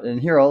about,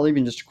 and here I'll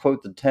even just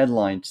quote the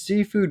headline: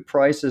 "Seafood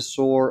prices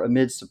soar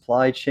amid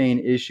supply chain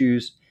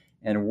issues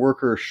and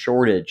worker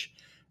shortage."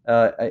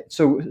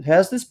 So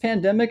has this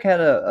pandemic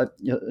had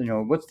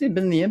what's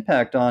been the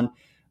impact on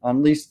at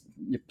least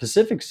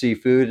Pacific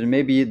seafood and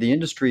maybe the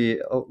industry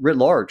writ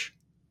large?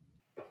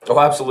 Oh,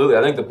 absolutely.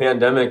 I think the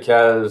pandemic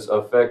has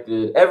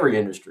affected every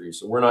industry,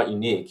 so we're not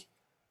unique.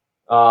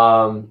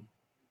 Um,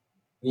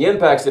 the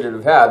impacts that it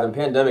have had, the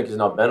pandemic has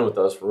now been with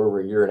us for over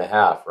a year and a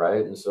half,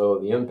 right? And so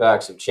the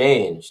impacts have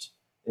changed.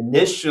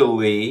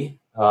 Initially,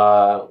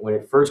 when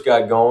it first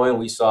got going,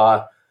 we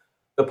saw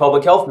the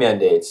public health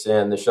mandates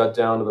and the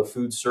shutdown of the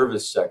food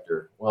service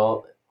sector.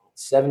 Well,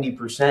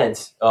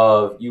 70%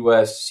 of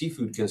US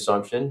seafood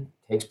consumption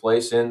takes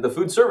place in the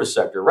food service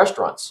sector,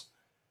 restaurants.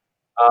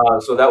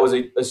 So that was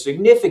a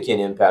significant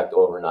impact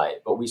overnight.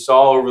 But we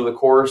saw over the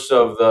course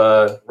of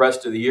the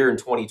rest of the year in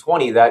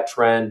 2020 that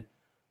trend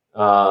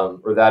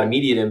or that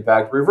immediate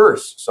impact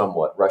reverse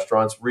somewhat.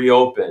 Restaurants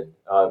reopened.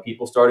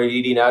 People started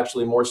eating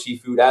actually more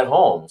seafood at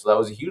home. So that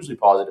was a hugely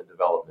positive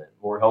development.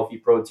 More healthy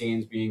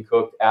proteins being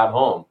cooked at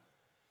home.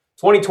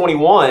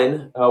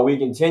 2021, we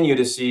continue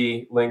to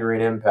see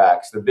lingering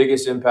impacts. The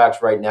biggest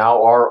impacts right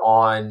now are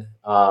on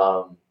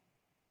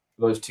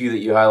those two that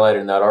you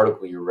highlighted in that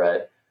article you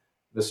read.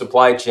 The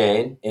supply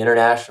chain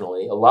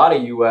internationally, a lot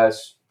of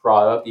U.S.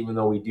 product, even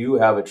though we do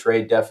have a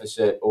trade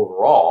deficit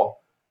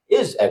overall,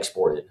 is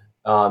exported.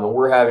 And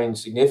we're having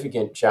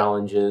significant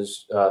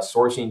challenges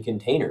sourcing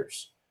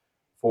containers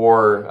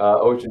for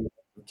ocean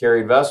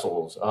carried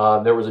vessels.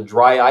 There was a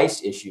dry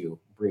ice issue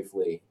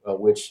briefly,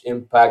 which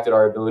impacted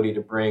our ability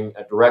to bring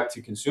a direct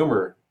to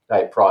consumer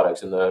type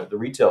products in the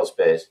retail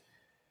space.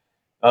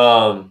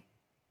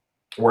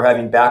 We're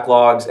having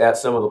backlogs at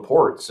some of the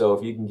ports. So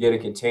if you can get a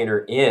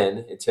container in,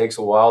 it takes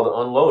a while to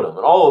unload them.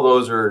 And all of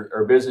those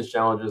are business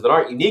challenges that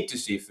aren't unique to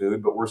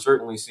seafood, but we're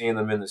certainly seeing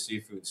them in the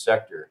seafood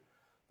sector.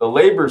 The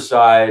labor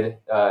side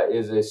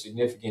is a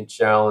significant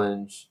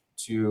challenge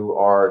to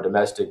our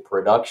domestic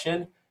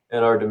production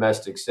and our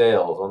domestic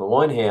sales. On the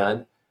one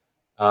hand,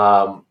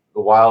 the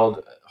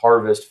wild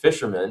harvest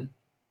fishermen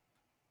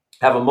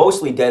have a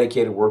mostly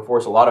dedicated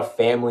workforce, a lot of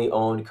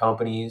family-owned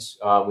companies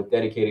with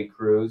dedicated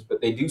crews, but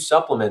they do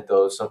supplement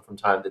those from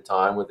time to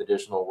time with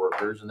additional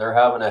workers, and they're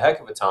having a heck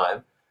of a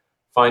time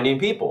finding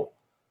people.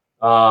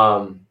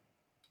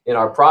 In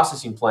our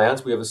processing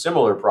plants, we have a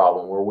similar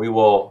problem where we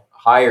will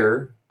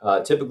hire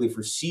typically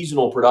for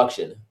seasonal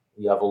production.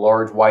 You have a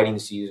large whiting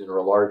season or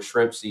a large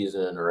shrimp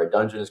season or a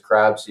Dungeness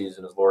crab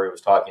season, as Lori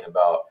was talking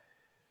about.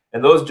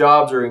 And those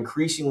jobs are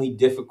increasingly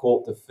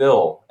difficult to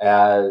fill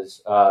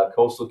as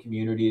coastal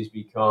communities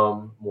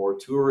become more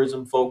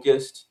tourism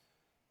focused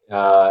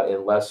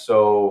and less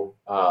so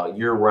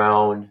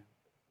year-round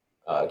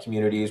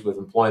communities with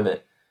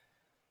employment.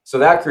 So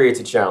that creates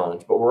a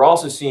challenge. But we're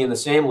also seeing the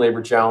same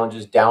labor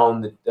challenges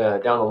down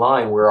the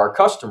line where our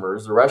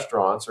customers, the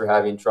restaurants, are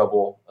having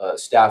trouble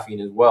staffing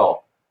as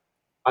well.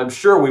 I'm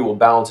sure we will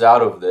bounce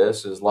out of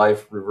this as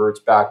life reverts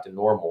back to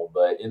normal.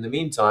 But in the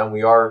meantime,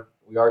 we are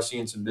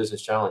seeing some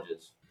business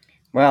challenges.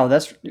 Wow,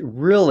 that's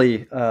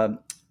really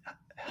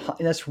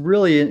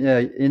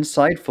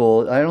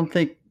insightful. I don't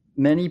think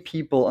many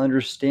people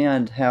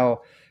understand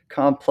how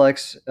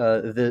complex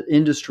the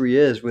industry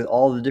is with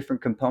all the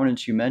different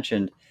components you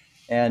mentioned.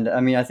 And I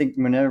mean, I think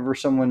whenever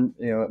someone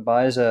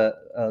buys a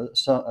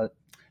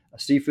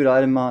seafood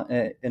item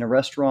in a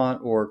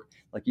restaurant, or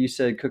like you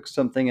said, cooks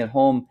something at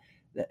home,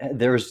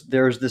 there's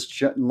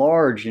this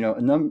large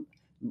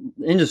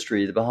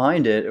industry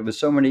behind it. It was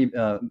so many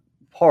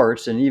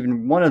parts, and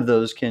even one of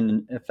those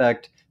can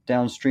affect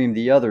downstream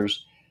the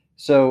others.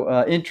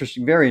 So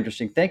interesting, very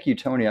interesting. Thank you,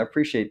 Tony. I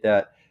appreciate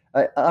that.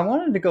 I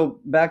wanted to go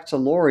back to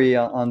Lori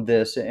on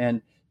this,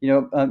 and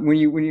when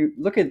you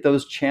look at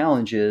those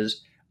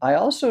challenges, I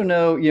also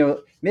know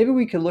maybe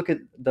we could look at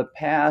the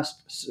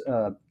past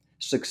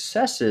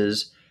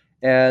successes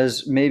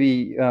as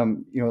maybe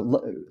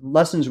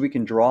lessons we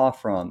can draw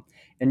from.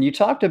 And you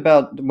talked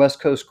about the West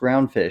Coast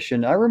groundfish,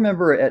 and I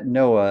remember at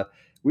NOAA,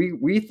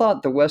 we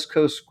thought the West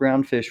Coast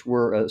groundfish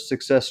were a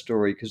success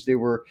story because they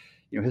were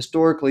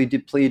historically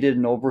depleted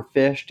and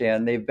overfished,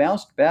 and they've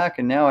bounced back,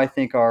 and now I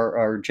think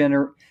are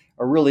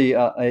really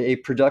a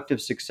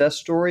productive success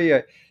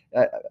story.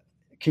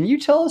 Can you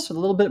tell us a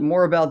little bit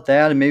more about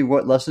that and maybe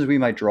what lessons we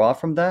might draw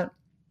from that?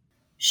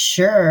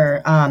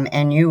 Sure.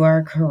 And you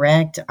are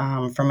correct.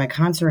 From a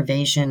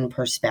conservation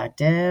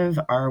perspective,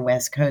 our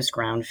West Coast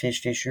groundfish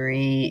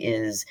fishery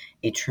is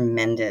a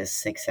tremendous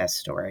success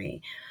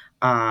story.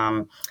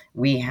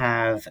 We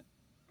have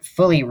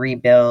fully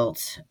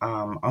rebuilt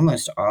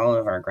almost all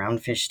of our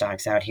groundfish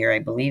stocks out here. I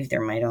believe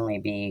there might only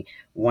be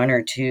one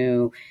or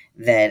two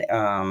that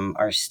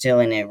are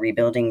still in a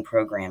rebuilding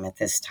program at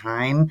this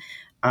time.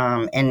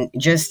 And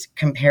just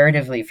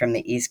comparatively from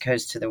the East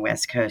Coast to the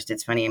West Coast,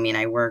 it's funny. I mean,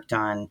 I worked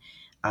on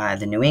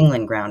the New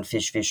England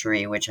groundfish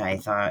fishery, which I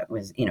thought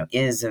was,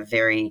 is a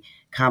very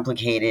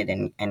complicated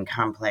and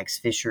complex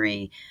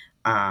fishery.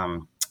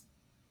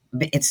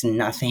 But it's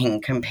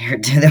nothing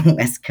compared to the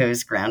West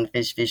Coast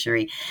groundfish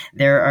fishery.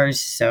 There are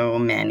so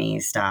many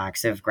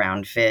stocks of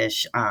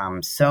groundfish,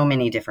 so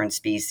many different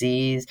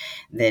species,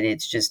 that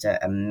it's just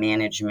a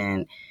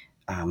management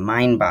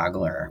mind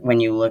boggler when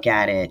you look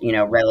at it,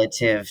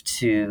 relative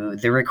to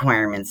the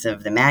requirements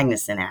of the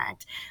Magnuson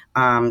Act.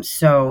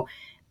 So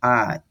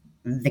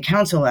The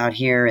council out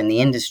here in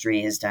the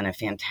industry has done a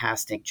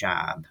fantastic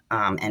job,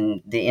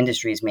 and the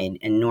industry has made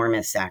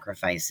enormous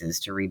sacrifices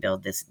to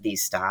rebuild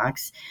these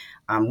stocks.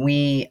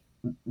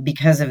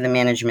 Because of the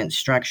management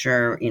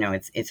structure,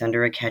 it's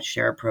under a catch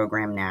share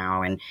program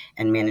now and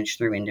managed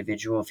through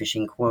individual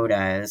fishing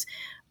quotas,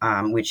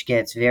 which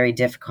gets very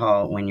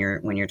difficult when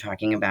you're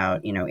talking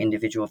about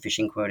individual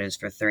fishing quotas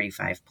for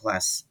 35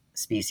 plus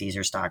species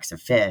or stocks of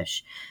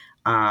fish.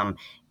 I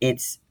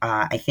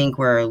think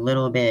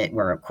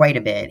we're quite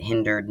a bit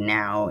hindered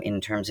now in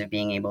terms of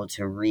being able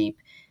to reap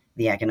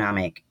the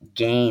economic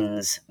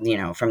gains,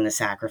 from the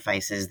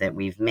sacrifices that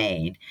we've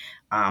made.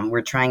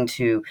 We're trying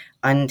to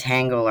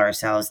untangle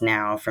ourselves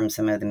now from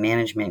some of the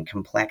management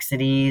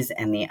complexities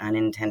and the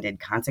unintended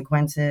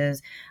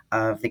consequences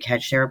of the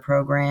catch share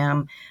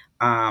program.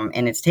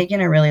 And it's taken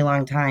a really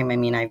long time. I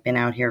mean, I've been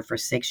out here for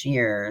 6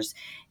 years,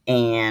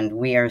 and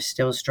we are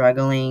still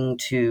struggling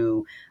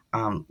to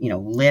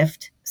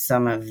lift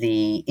some of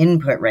the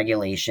input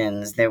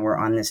regulations that were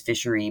on this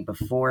fishery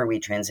before we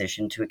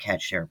transitioned to a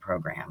catch share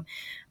program.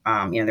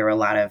 There were a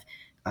lot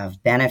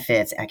of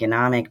benefits,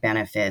 economic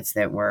benefits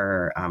that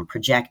were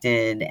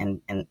projected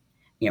and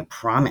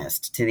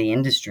promised to the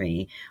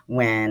industry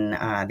when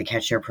the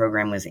catch share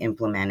program was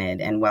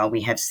implemented. And while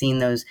we have seen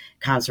those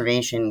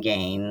conservation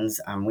gains,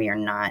 we're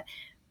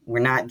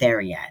not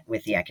there yet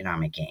with the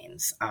economic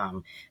gains.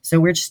 So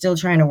we're still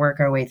trying to work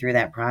our way through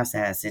that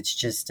process. It's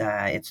just,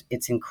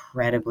 it's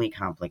incredibly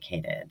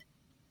complicated.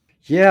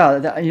 Yeah,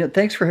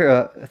 thanks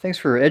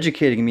for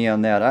educating me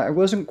on that. I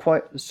wasn't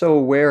quite so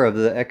aware of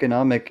the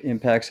economic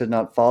impacts had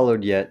not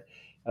followed yet.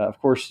 Of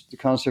course, the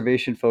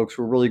conservation folks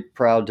were really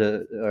proud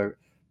to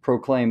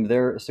proclaim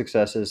their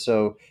successes.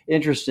 So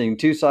interesting,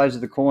 two sides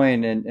of the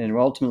coin, and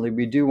ultimately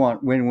we do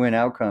want win-win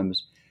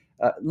outcomes.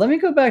 Let me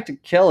go back to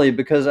Kelly,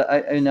 because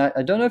I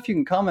don't know if you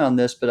can comment on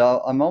this, but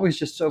I'm always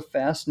just so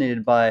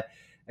fascinated by,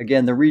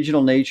 again, the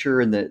regional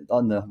nature and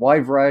on the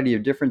wide variety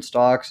of different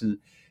stocks. And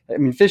I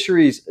mean,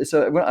 fisheries.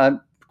 So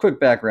quick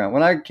background.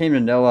 When I came to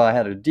NOAA, I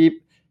had a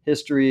deep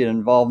history and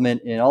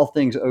involvement in all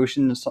things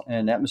ocean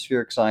and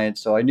atmospheric science.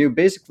 So I knew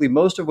basically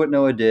most of what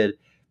NOAA did,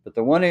 but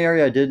the one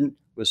area I didn't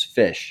was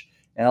fish.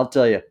 And I'll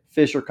tell you,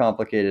 fish are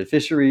complicated.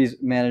 Fisheries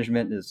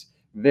management is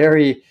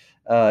very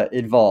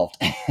involved.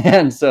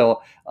 And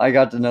so I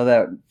got to know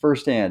that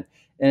firsthand.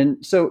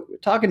 And so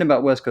talking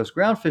about West Coast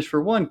groundfish,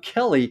 for one,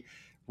 Kelly,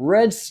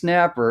 red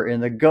snapper in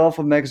the Gulf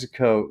of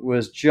Mexico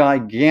was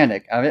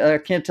gigantic. I mean, I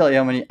can't tell you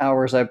how many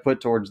hours I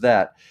put towards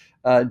that.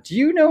 Do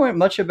you know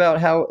much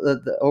about how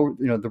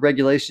the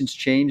regulations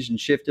changed and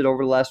shifted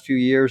over the last few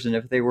years, and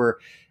if they were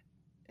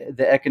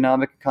the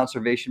economic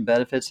conservation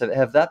benefits?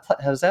 Has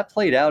that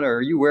played out, or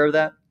are you aware of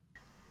that?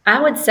 I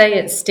would say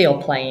it's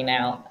still playing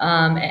out.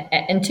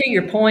 And to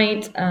your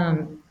point,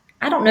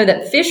 I don't know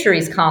that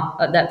fisheries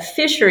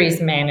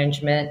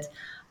management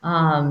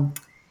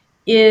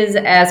is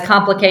as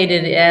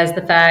complicated as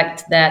the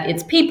fact that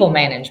it's people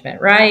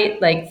management,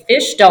 right? Like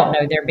fish don't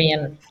know they're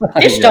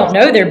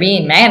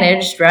being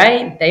managed,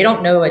 right? They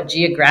don't know a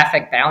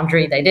geographic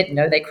boundary. They didn't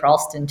know they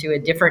crossed into a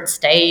different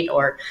state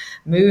or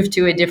moved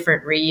to a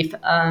different reef.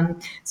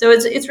 So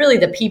it's really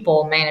the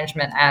people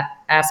management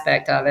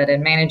aspect of it,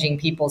 and managing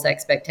people's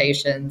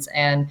expectations,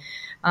 and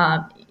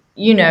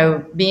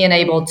being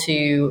able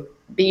to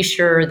be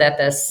sure that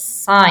the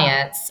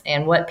science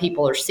and what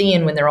people are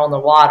seeing when they're on the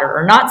water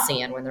or not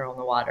seeing when they're on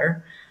the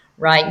water,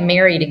 right,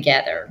 marry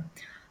together.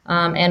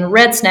 And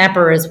red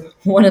snapper is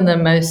one of the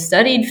most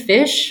studied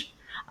fish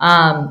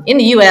in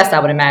the U.S., I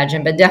would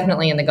imagine, but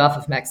definitely in the Gulf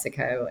of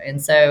Mexico.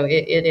 And so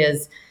it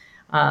is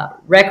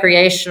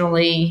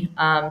recreationally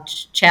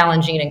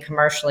challenging and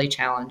commercially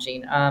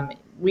challenging.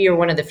 We are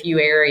one of the few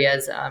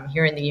areas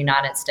here in the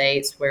United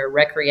States where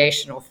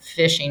recreational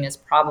fishing is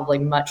probably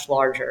much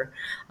larger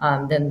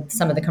than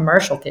some of the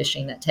commercial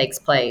fishing that takes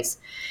place.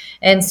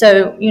 And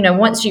so,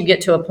 once you get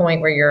to a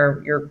point where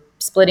you're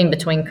splitting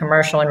between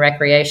commercial and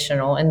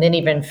recreational, and then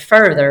even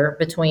further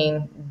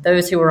between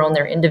those who are on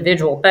their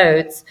individual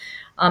boats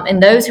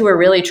and those who are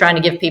really trying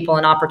to give people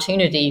an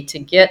opportunity to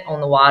get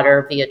on the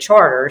water via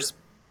charters,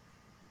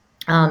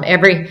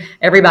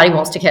 everybody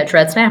wants to catch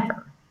red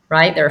snapper.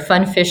 Right? They're a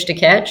fun fish to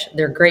catch.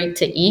 They're great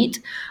to eat.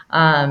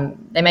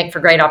 They make for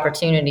great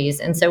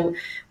opportunities. And so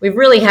we've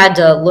really had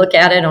to look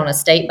at it on a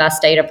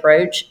state-by-state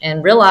approach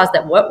and realize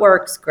that what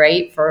works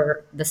great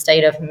for the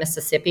state of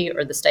Mississippi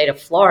or the state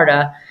of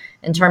Florida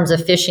in terms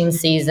of fishing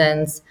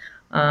seasons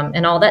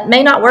and all that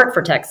may not work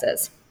for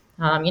Texas.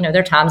 There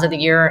are times of the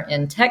year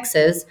in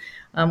Texas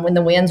when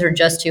the winds are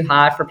just too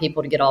high for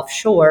people to get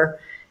offshore.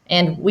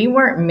 And we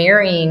weren't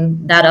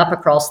marrying that up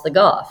across the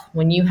Gulf.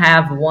 When you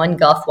have one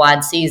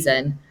Gulf-wide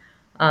season,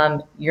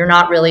 you're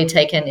not really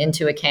taking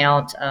into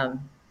account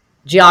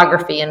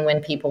geography and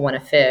when people want to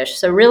fish.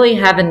 So really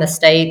having the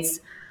states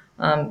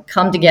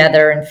come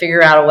together and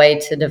figure out a way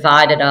to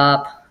divide it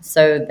up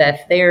so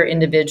that their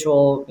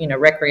individual,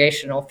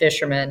 recreational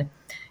fishermen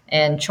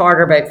and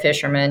charter boat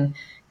fishermen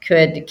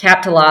could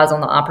capitalize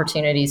on the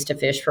opportunities to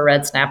fish for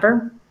red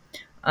snapper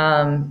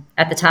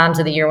at the times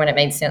of the year when it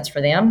made sense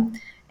for them.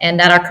 and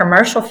that our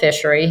commercial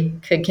fishery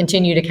could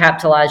continue to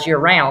capitalize year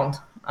round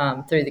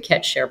through the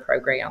Catch Share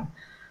program.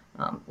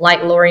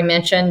 Like Lori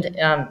mentioned,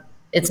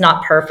 it's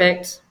not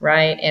perfect,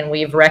 right? And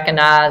we've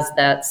recognized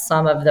that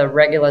some of the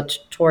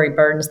regulatory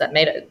burdens that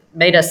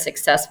made us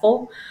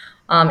successful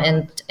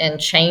in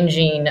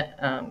changing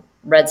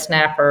red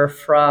snapper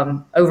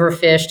from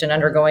overfished and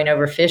undergoing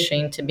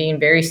overfishing to being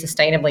very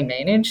sustainably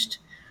managed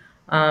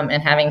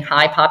and having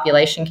high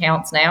population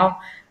counts now,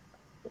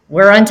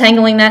 we're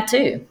untangling that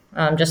too,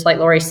 just like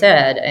Lori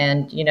said.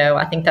 And,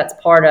 I think that's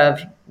part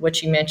of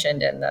what you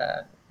mentioned in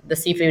the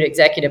seafood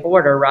executive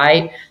order,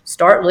 right?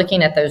 Start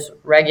looking at those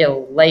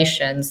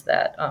regulations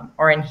that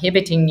are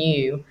inhibiting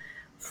you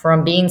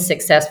from being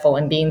successful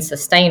and being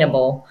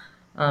sustainable,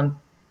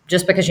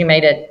 just because you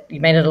made it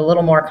a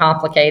little more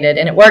complicated,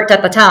 and it worked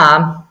at the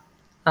time,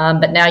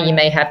 but now you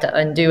may have to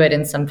undo it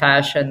in some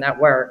fashion that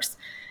works.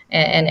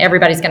 And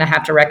everybody's going to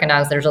have to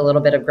recognize there's a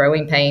little bit of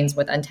growing pains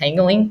with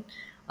untangling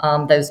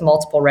those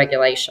multiple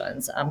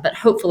regulations. But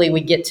hopefully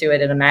we get to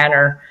it in a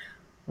manner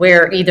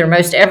where either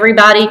most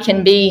everybody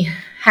can be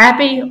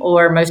happy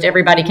or most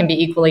everybody can be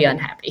equally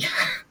unhappy.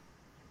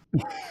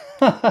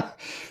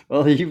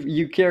 Well,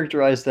 you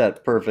characterized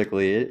that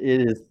perfectly. It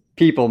is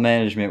people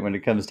management when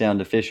it comes down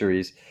to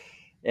fisheries.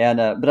 And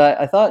but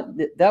I thought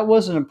that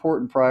was an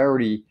important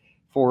priority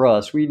for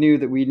us. We knew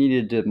that we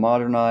needed to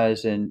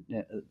modernize and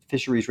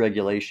fisheries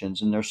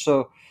regulations, and they're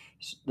so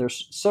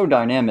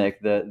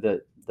dynamic,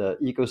 the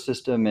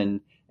ecosystem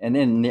and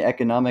then the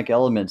economic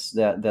elements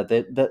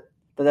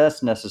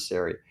that's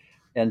necessary.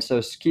 And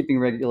so keeping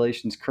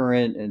regulations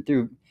current and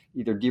through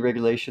either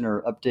deregulation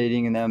or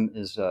updating them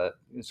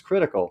is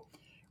critical.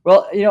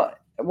 Well,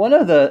 one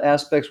of the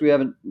aspects we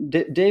haven't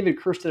David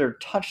Kerstetter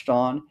touched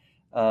on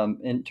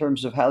in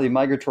terms of highly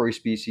migratory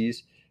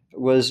species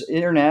was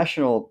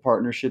international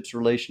partnerships,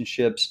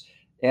 relationships,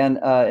 and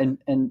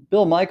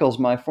Bill Michaels,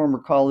 my former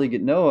colleague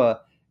at NOAA,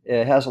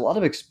 has a lot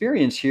of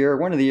experience here.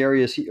 One of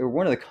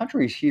the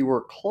countries he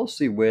worked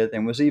closely with,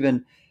 and was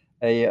even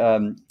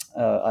a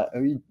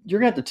you're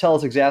going to have to tell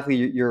us exactly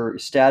your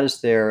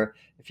status there,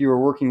 if you were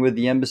working with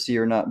the embassy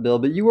or not, Bill.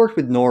 But you worked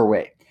with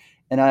Norway,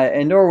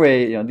 and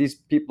Norway, these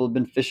people have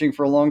been fishing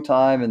for a long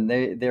time, and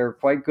they're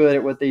quite good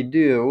at what they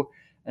do.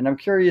 And I'm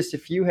curious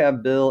if you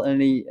have, Bill,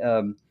 any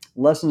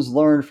lessons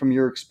learned from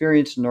your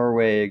experience in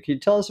Norway. Can you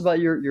tell us about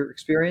your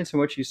experience and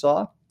what you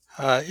saw?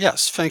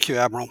 Yes, thank you,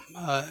 Admiral.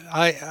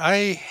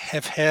 I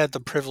have had the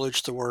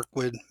privilege to work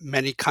with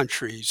many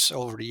countries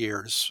over the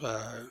years.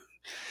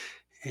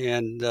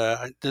 And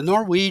the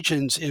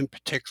Norwegians in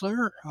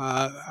particular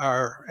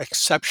are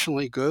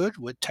exceptionally good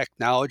with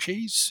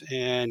technologies.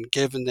 And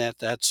given that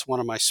that's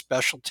one of my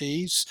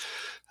specialties,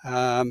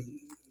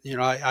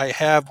 I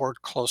have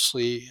worked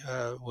closely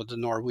with the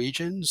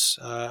Norwegians.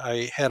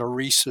 I had a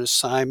recent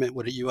assignment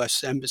with a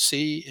U.S.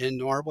 embassy in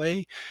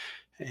Norway,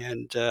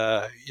 and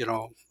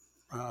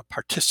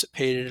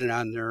participated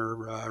on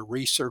their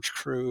research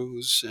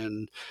crews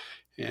and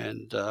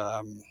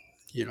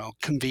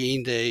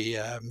convened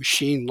a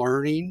machine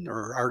learning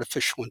or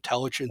artificial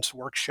intelligence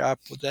workshop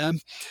with them.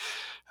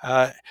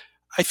 I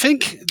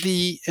think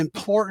the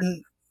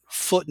important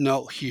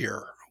footnote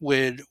here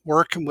with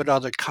working with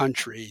other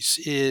countries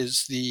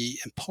is the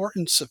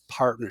importance of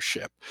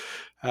partnership.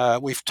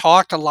 We've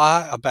talked a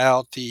lot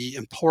about the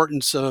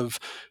importance of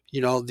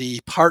the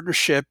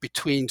partnership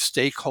between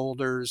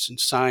stakeholders and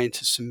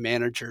scientists and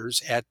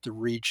managers at the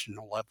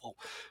regional level.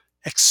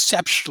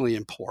 Exceptionally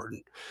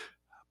important.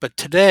 But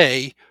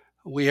today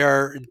we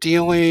are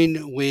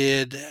dealing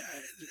with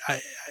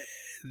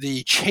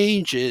the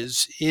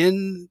changes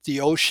in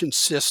the ocean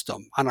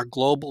system on a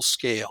global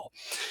scale.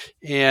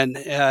 And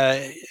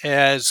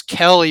as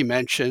Kelly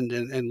mentioned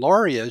and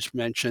Lori has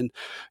mentioned,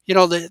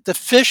 the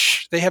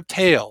fish, they have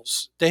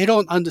tails. They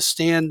don't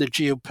understand the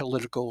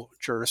geopolitical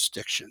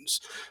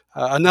jurisdictions.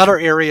 Another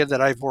area that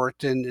I've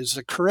worked in is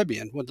the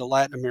Caribbean, with the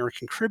Latin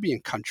American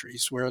Caribbean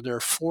countries, where there are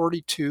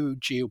 42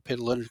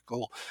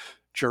 geopolitical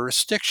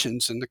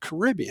jurisdictions in the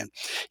Caribbean.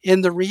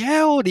 And the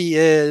reality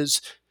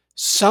is,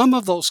 some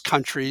of those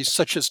countries,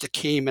 such as the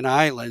Cayman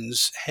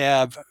Islands,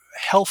 have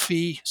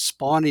healthy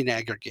spawning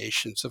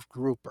aggregations of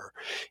grouper.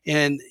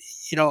 And,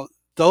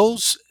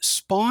 those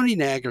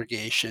spawning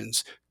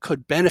aggregations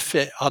could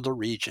benefit other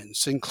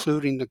regions,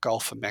 including the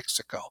Gulf of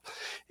Mexico.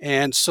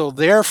 And so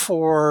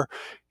therefore,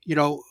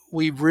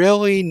 we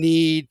really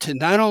need to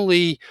not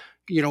only,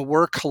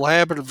 work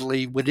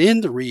collaboratively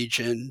within the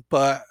region,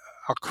 but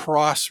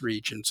across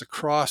regions,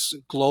 across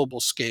global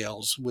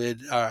scales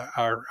with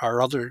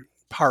our other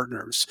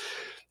partners.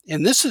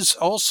 And this is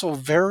also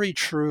very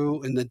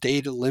true in the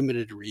data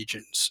limited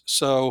regions.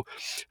 So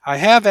I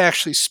have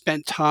actually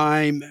spent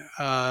time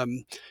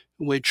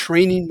with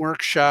training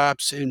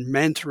workshops and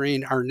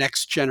mentoring our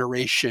next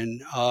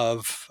generation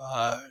of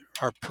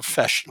our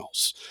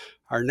professionals,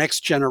 our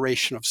next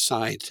generation of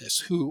scientists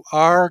who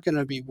are going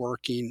to be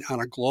working on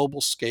a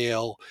global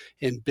scale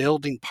and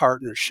building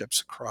partnerships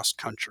across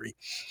country.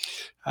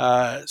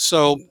 I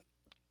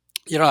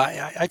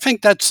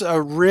think that's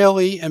a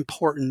really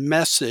important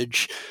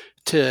message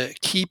to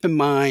keep in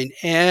mind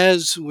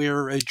as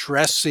we're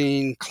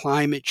addressing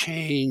climate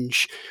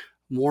change,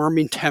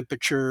 warming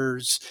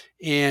temperatures,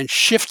 and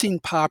shifting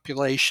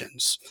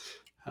populations.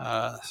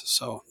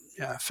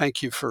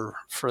 Thank you for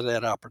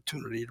that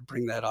opportunity to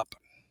bring that up.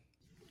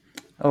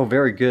 Oh,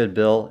 very good,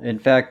 Bill. In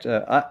fact,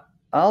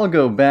 I'll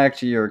go back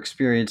to your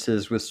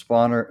experiences with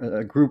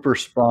grouper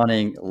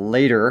spawning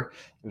later.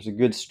 There's a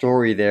good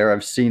story there.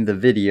 I've seen the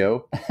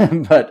video.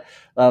 But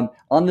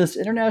on this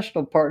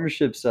international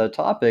partnerships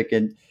topic,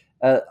 and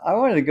I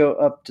wanted to go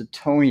up to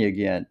Tony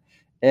again.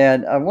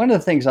 And one of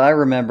the things I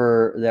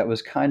remember that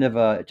was kind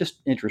of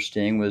just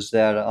interesting was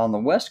that on the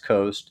West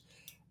Coast,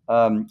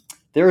 um,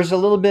 there's a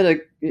little bit of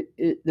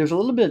there's a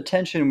little bit of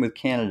tension with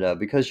Canada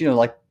because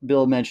like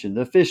Bill mentioned,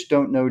 the fish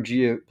don't know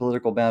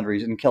geopolitical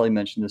boundaries, and Kelly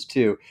mentioned this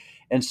too,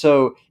 and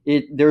so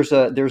there's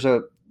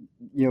a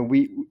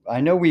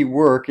I know we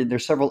work and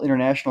there's several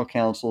international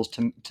councils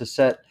to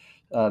set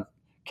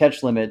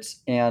catch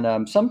limits,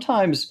 and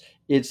sometimes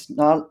it's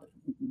not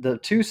the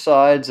two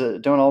sides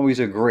don't always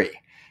agree.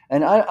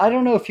 And I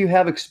don't know if you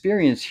have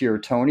experience here,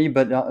 Tony,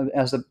 but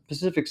as a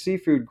Pacific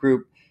Seafood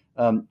Group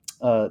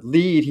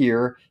lead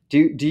here,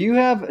 do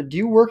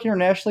you work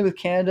internationally with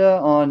Canada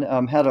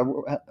on how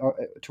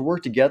to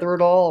work together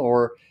at all,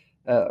 or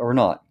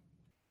not?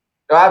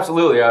 No,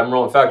 absolutely,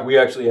 Admiral. In fact, we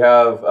actually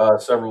have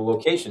several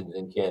locations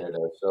in Canada,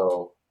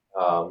 so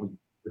we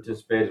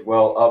participate as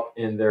well up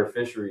in their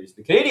fisheries.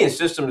 The Canadian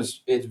system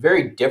is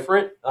very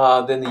different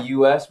than the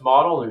U.S.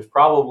 model. There's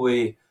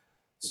probably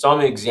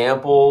some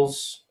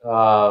examples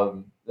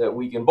that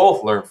we can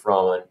both learn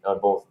from on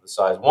both of the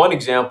sides. One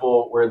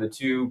example where the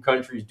two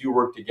countries do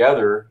work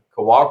together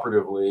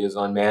cooperatively is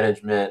on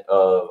management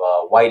of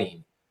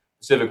whiting,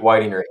 Pacific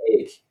whiting or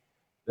hake.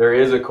 There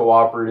is a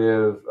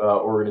cooperative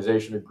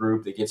organization or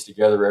group that gets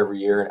together every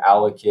year and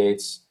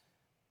allocates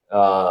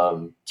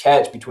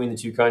catch between the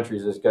two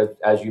countries.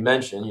 As you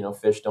mentioned,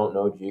 fish don't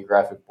know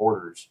geographic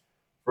borders.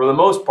 For the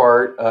most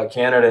part,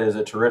 Canada is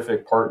a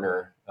terrific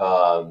partner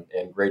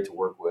and great to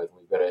work with.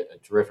 We've got a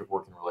terrific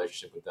working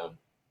relationship with them.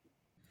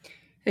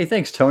 Hey,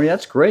 thanks, Tony.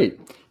 That's great.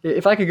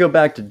 If I could go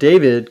back to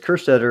David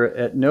Kerstetter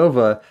at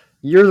NOVA,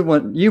 you're the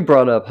one you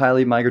brought up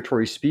highly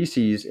migratory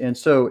species. And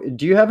so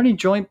do you have any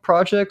joint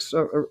projects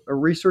or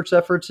research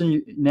efforts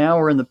now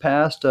or in the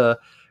past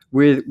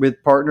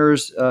with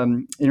partners,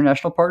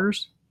 international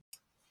partners?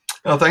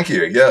 Oh, thank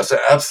you. Yes,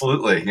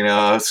 absolutely.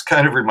 I was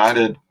kind of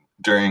reminded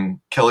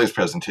during Kelly's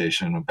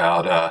presentation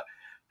about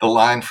the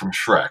line from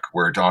Shrek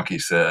where Donkey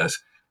says,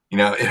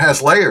 it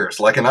has layers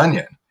like an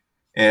onion.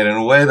 And in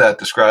a way that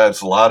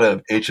describes a lot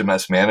of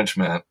HMS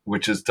management,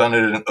 which is done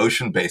at an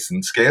ocean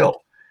basin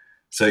scale.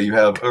 So you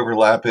have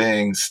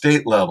overlapping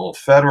state level,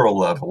 federal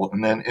level,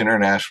 and then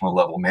international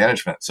level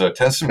management. So it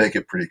tends to make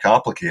it pretty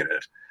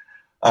complicated.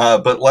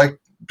 But like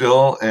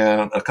Bill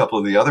and a couple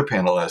of the other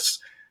panelists,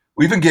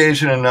 we've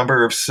engaged in a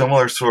number of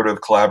similar sort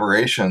of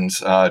collaborations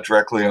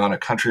directly on a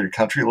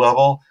country-to-country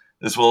level,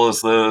 as well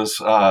as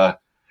those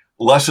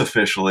less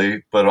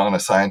officially, but on a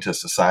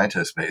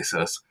scientist-to-scientist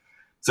basis.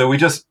 So we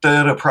just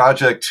did a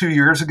project 2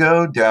 years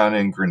ago down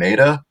in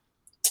Grenada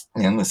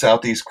in the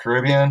Southeast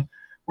Caribbean,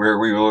 where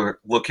we were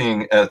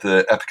looking at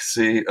the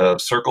efficacy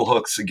of circle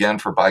hooks, again,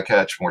 for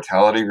bycatch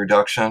mortality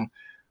reduction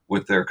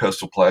with their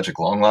coastal pelagic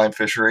longline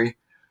fishery.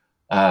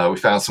 We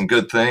found some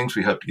good things.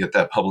 We hope to get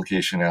that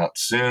publication out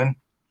soon.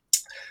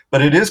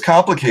 But it is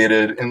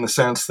complicated in the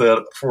sense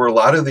that for a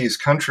lot of these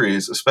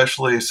countries,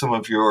 especially some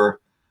of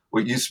your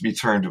what used to be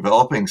termed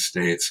developing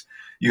states,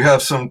 you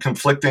have some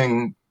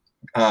conflicting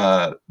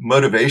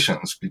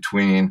motivations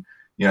between,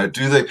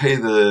 do they pay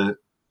the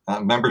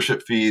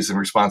membership fees and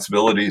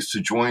responsibilities to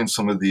join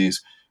some of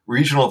these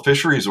regional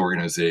fisheries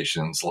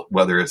organizations,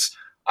 whether it's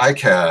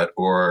ICAT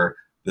or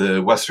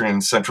the Western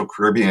and Central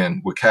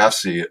Caribbean,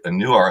 WCAFC, a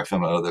new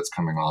RFMO that's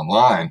coming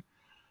online.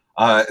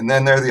 And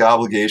then there are the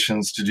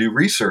obligations to do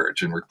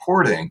research and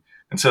reporting.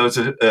 And so it's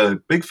a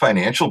big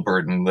financial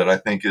burden that I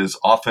think is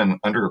often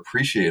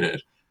underappreciated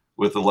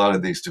with a lot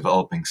of these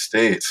developing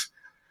states.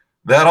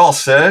 That all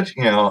said,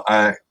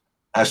 I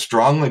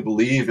strongly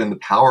believe in the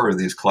power of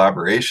these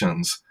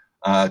collaborations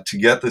to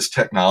get this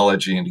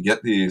technology and to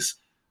get these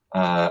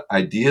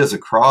ideas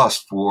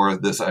across for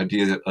this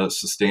idea of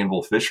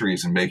sustainable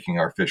fisheries and making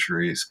our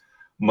fisheries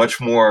much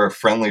more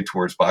friendly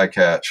towards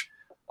bycatch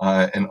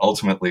and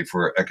ultimately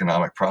for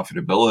economic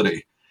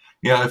profitability.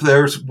 If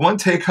there's one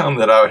take home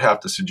that I would have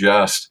to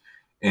suggest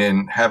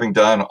in having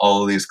done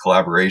all of these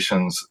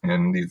collaborations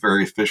in these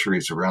various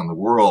fisheries around the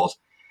world,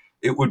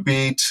 it would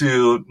be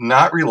to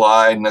not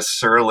rely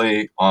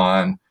necessarily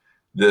on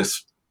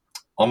this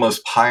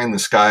almost pie in the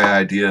sky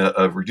idea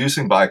of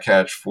reducing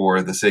bycatch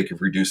for the sake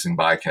of reducing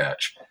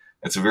bycatch.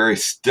 It's a very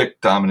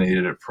stick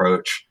dominated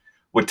approach.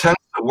 What tends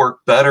to work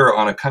better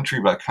on a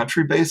country by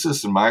country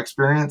basis, in my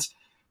experience,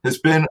 has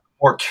been a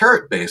more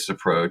carrot based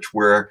approach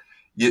where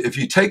if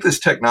you take this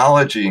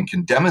technology and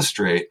can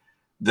demonstrate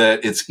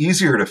that it's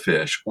easier to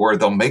fish or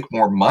they'll make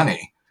more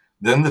money,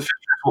 then the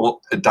fishers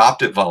will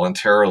adopt it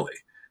voluntarily.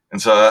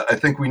 And so I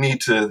think we need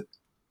to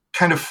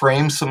kind of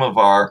frame some of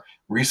our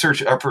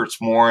research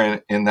efforts more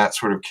in that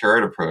sort of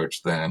carrot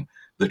approach than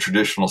the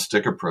traditional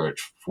stick approach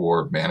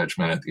for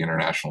management at the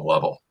international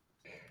level.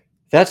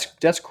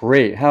 That's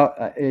great. How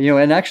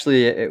and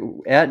actually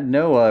at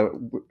NOAA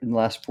in the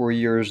last 4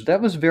 years,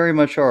 that was very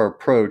much our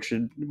approach.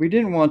 And we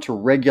didn't want to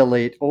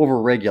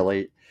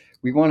over-regulate.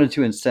 We wanted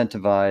to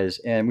incentivize,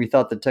 and we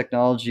thought the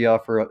technology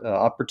offered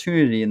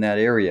opportunity in that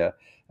area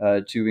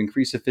to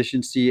increase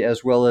efficiency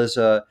as well as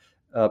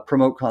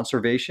promote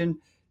conservation.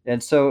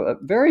 And so,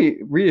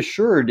 very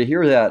reassured to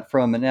hear that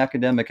from an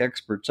academic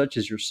expert such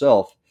as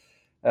yourself.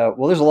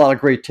 Well, there's a lot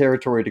of great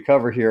territory to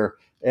cover here,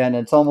 and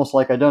it's almost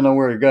like I don't know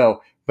where to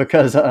go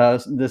because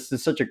this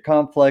is such a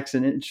complex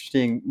and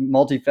interesting,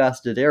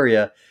 multifaceted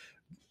area.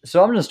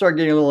 So I'm going to start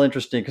getting a little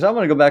interesting because I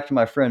want to go back to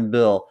my friend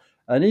Bill.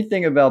 A neat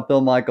thing about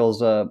Bill Michaels,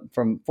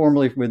 from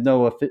formerly with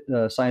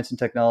NOAA Science and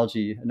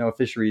Technology, NOAA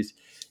Fisheries,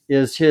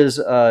 is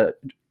his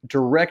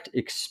direct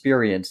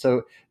experience.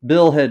 So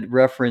Bill had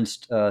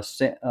referenced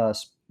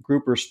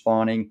grouper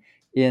spawning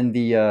in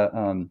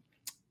the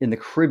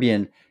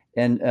Caribbean.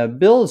 And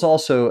Bill is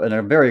also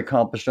a very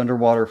accomplished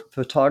underwater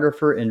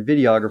photographer and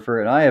videographer,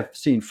 and I have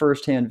seen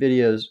firsthand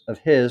videos of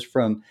his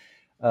from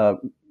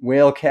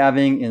whale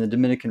calving in the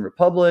Dominican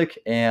Republic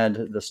and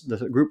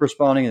the grouper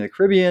spawning in the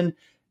Caribbean,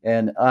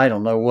 and I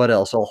don't know what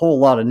else, a whole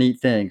lot of neat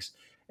things.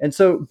 And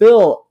so,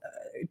 Bill,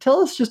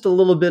 tell us just a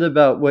little bit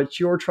about what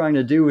you're trying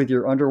to do with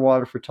your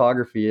underwater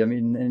photography. I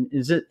mean,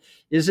 is it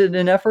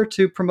an effort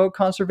to promote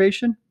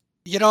conservation?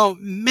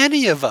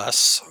 Many of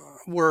us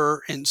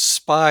were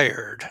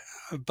inspired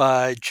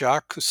by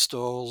Jacques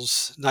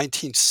Cousteau's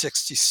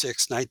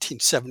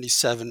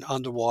 1966-1977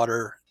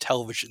 underwater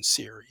television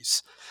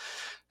series.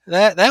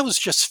 That was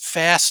just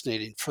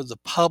fascinating for the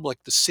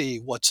public to see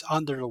what's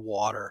under the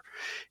water.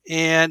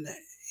 And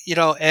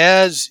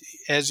as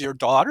your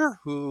daughter,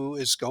 who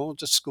is going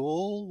to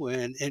school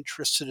and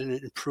interested in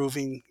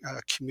improving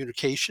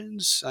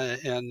communications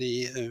and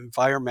the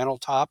environmental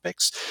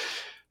topics,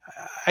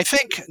 I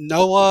think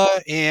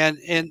NOAA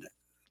and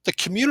the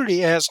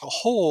community as a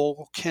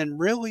whole can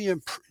really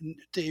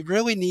they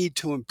really need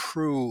to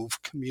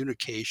improve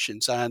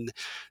communications on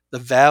the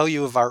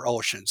value of our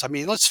oceans. I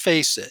mean, let's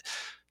face it,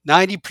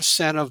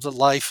 90% of the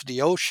life of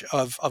the ocean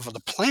of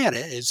the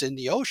planet is in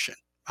the ocean.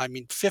 I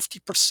mean,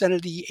 50%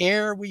 of the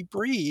air we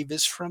breathe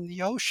is from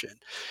the ocean.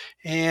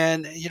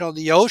 And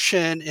the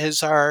ocean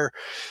is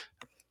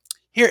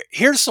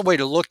Here's the way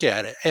to look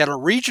at it. At a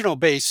regional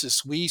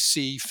basis, we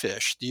see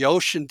fish. The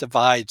ocean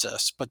divides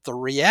us, but the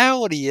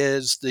reality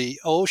is the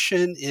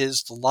ocean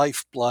is the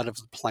lifeblood of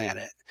the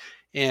planet.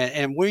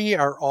 And we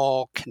are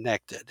all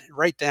connected,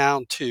 right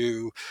down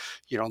to,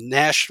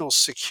 national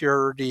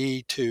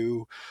security,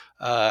 to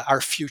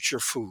our future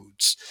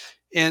foods.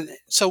 And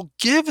so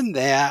given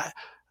that,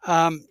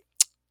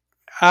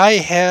 I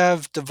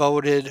have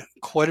devoted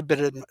quite a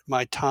bit of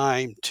my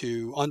time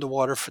to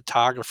underwater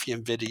photography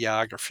and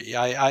videography.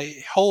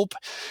 I hope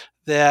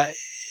that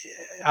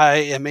I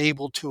am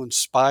able to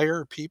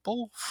inspire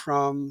people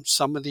from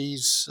some of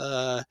these,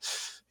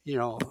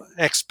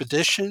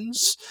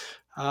 expeditions.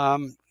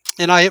 And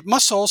I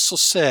must also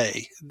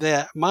say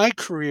that my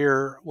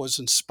career was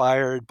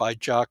inspired by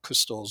Jacques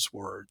Cousteau's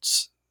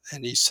words.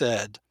 And he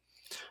said,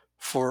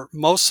 "For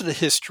most of the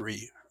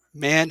history,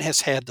 man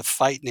has had to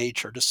fight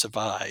nature to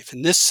survive.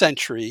 In this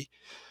century,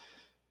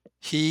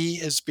 he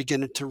is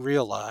beginning to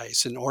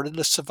realize in order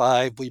to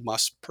survive, we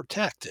must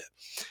protect it."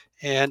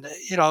 And,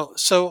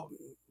 so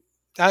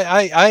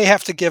I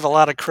have to give a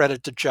lot of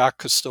credit to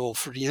Jacques Cousteau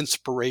for the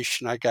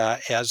inspiration I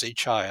got as a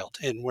child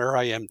and where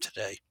I am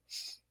today.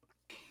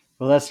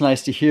 Well, that's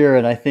nice to hear,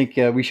 and I think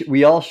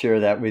we all share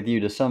that with you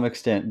to some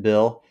extent,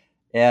 Bill.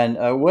 And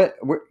what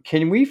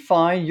can we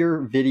find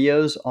your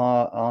videos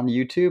on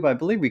YouTube? I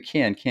believe we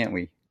can, can't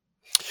we?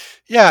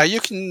 Yeah, you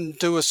can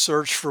do a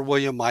search for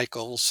William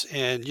Michaels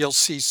and you'll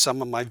see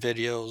some of my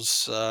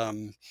videos.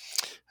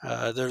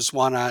 There's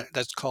one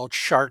that's called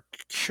Shark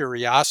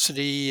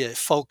Curiosity,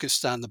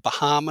 focused on the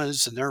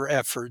Bahamas and their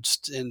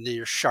efforts in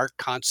their shark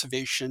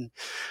conservation.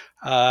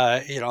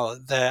 That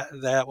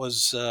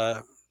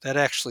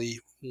actually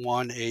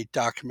won a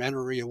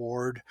documentary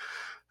award.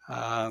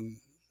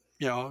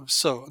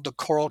 So the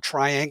Coral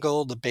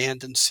Triangle, the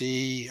Bandan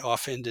Sea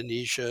off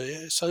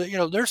Indonesia. So,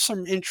 there's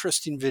some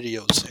interesting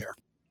videos there.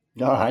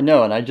 No, I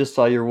know, and I just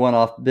saw your one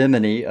off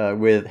Bimini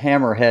with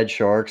hammerhead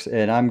sharks,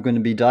 and I'm going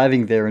to be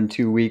diving there in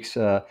 2 weeks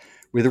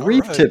with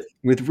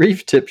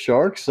reef tip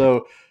sharks.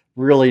 So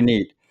really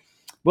neat.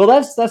 Well,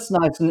 that's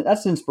nice, and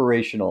that's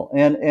inspirational.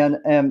 And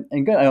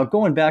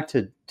going back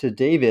to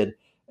David,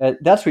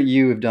 that's what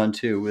you have done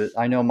too.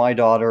 I know my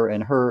daughter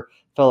and her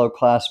fellow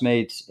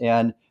classmates,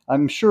 and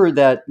I'm sure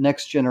that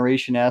next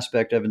generation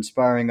aspect of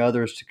inspiring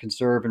others to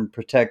conserve and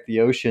protect the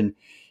ocean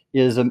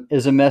is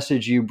a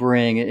message you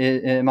bring.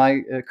 Am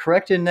I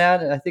correct in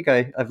that? I think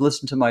I've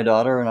listened to my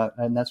daughter,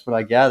 and that's what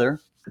I gather.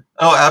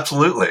 Oh,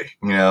 absolutely.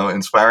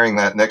 Inspiring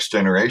that next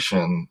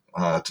generation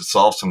to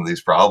solve some of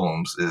these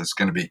problems is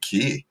going to be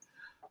key.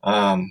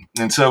 And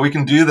so we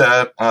can do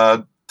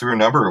that through a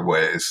number of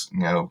ways.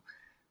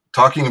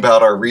 talking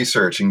about our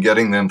research and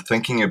getting them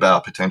thinking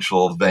about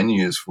potential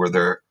venues for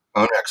their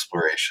own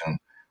exploration,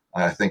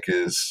 I think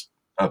is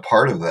a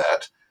part of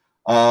that.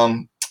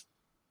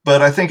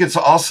 But I think it's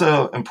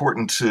also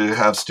important to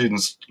have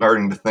students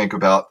starting to think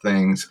about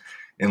things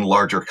in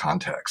larger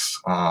contexts.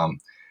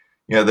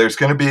 There's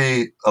going to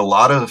be a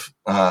lot of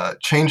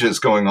changes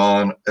going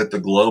on at the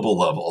global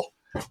level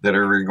that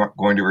are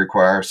going to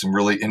require some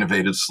really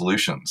innovative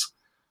solutions.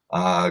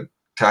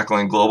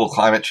 Tackling global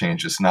climate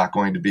change is not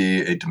going to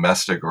be a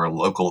domestic or a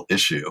local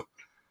issue.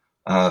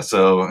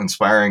 So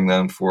inspiring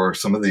them for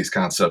some of these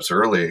concepts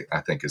early,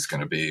 I think, is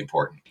going to be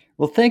important.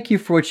 Well, thank you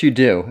for what you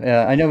do.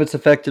 I know it's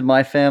affected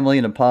my family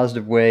in a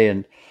positive way,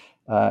 and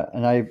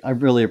I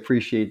really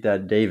appreciate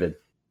that, David.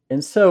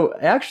 And so,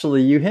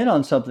 actually, you hit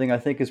on something I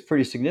think is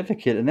pretty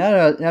significant, and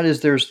that is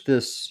there's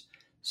this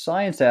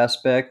science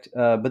aspect,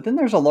 but then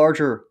there's a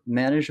larger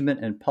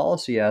management and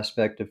policy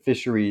aspect of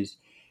fisheries,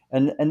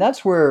 and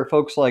that's where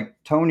folks like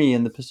Tony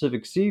and the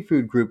Pacific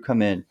Seafood Group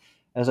come in.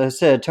 As I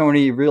said,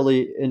 Tony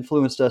really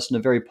influenced us in a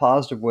very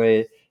positive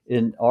way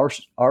in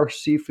our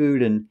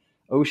seafood and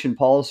ocean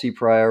policy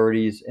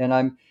priorities, and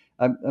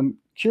I'm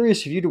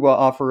curious if you'd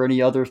offer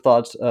any other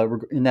thoughts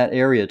in that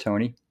area,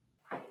 Tony.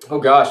 Oh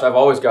gosh, I've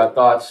always got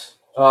thoughts.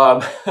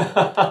 No,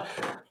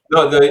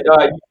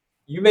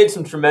 you made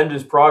some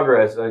tremendous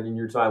progress in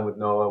your time with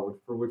NOAA,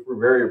 which we're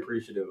very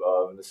appreciative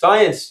of. And the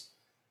science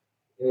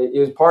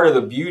is part of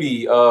the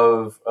beauty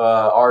of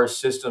our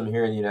system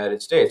here in the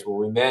United States, where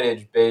we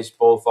manage based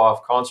both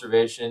off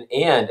conservation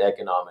and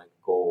economic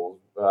goals.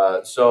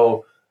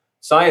 So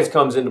science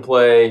comes into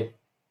play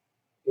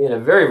in a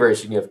very, very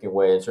significant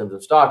way in terms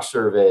of stock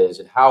surveys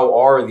and how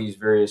are these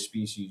various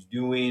species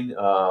doing?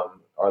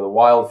 Are the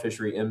wild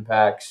fishery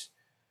impacts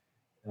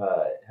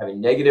having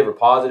negative or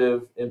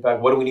positive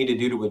impact? What do we need to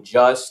do to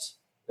adjust?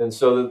 And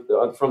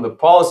so from the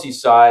policy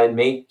side,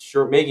 making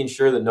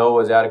sure that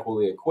NOAA is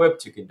adequately equipped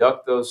to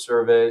conduct those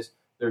surveys.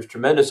 There's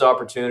tremendous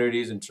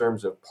opportunities in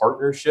terms of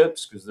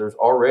partnerships because there's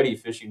already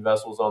fishing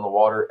vessels on the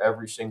water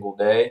every single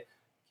day.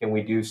 Can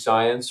we do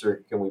science, or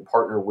can we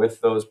partner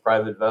with those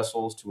private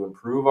vessels to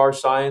improve our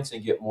science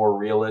and get more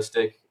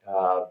realistic,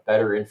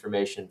 better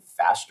information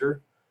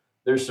faster?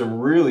 There's some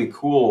really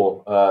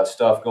cool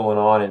stuff going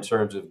on in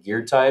terms of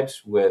gear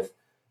types with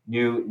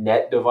new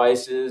net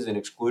devices and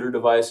excluder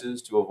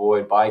devices to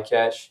avoid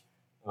bycatch.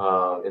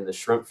 In the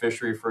shrimp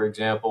fishery, for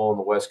example, on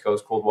the West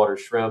Coast, cold water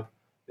shrimp,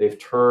 they've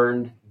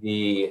turned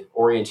the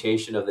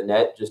orientation of the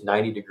net just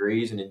 90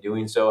 degrees, and in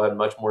doing so had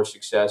much more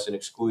success in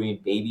excluding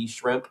baby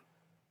shrimp.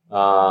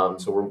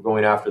 So we're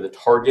going after the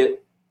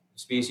target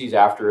species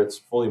after it's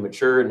fully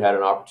matured and had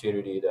an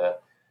opportunity to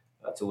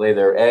lay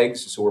their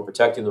eggs. So we're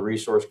protecting the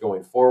resource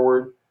going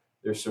forward.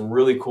 There's some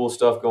really cool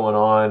stuff going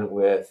on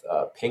with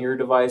pinger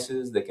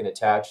devices that can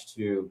attach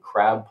to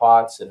crab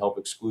pots and help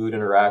exclude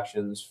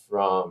interactions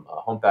from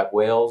humpback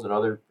whales and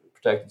other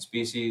protected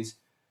species.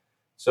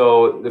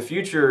 So the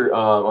future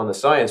on the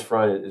science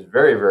front is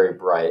very, very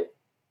bright.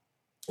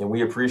 And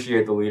we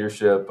appreciate the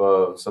leadership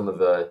of some of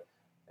the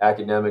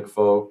academic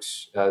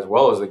folks, as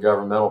well as the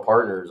governmental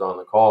partners on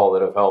the call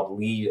that have helped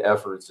lead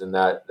efforts in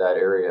that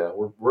area.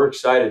 We're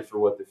excited for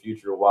what the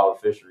future of wild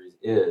fisheries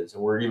is,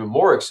 and we're even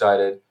more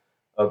excited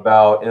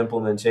about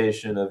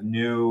implementation of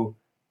new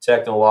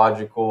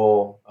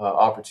technological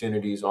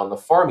opportunities on the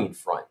farming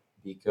front,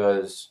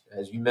 because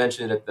as you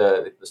mentioned at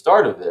the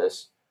start of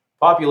this,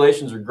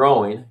 populations are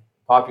growing,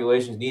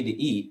 populations need to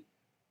eat.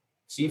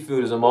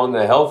 Seafood is among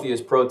the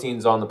healthiest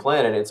proteins on the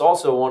planet. It's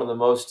also one of the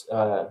most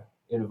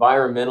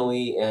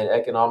environmentally and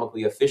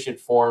economically efficient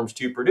forms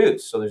to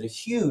produce. So there's a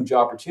huge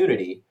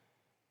opportunity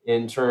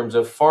in terms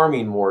of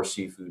farming more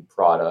seafood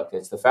product.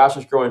 It's the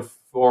fastest growing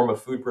form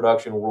of food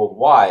production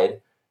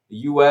worldwide. The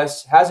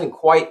U.S. hasn't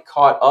quite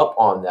caught up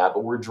on that,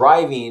 but we're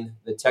driving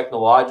the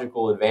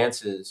technological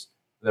advances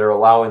that are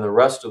allowing the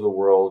rest of the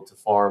world to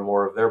farm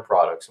more of their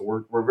products. So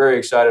we're very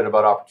excited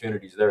about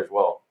opportunities there as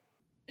well.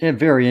 Yeah,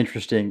 very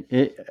interesting.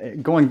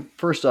 Going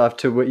first off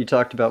to what you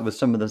talked about with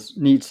some of the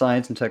neat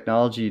science and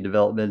technology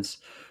developments,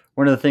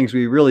 one of the things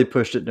we really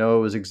pushed at NOAA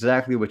was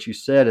exactly what you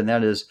said, and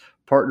that is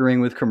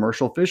partnering with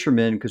commercial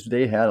fishermen because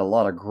they had a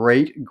lot of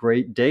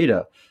great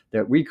data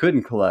that we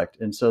couldn't collect.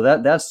 And so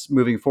that's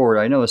moving forward,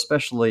 I know,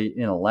 especially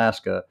in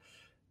Alaska.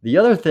 The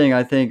other thing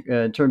I think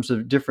in terms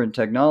of different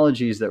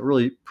technologies that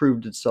really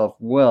proved itself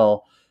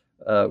well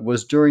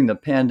was during the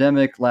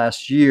pandemic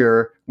last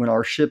year when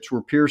our ships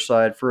were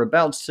pierside for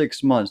about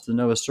 6 months, the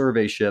NOAA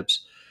survey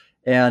ships.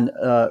 And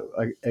a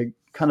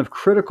kind of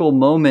critical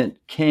moment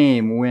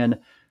came when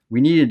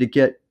we needed to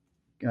get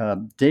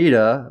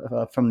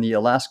data from the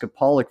Alaska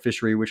pollock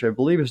fishery, which I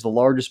believe is the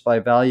largest by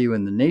value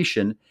in the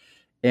nation.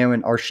 And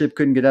when our ship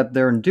couldn't get up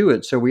there and do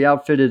it, so we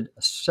outfitted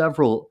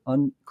several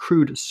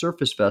uncrewed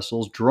surface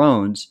vessels,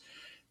 drones,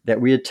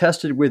 that we had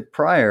tested with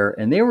prior,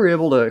 and they were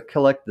able to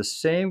collect the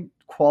same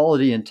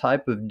quality and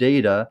type of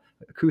data,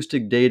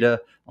 acoustic data,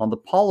 on the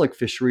pollock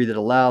fishery that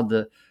allowed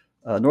the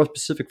North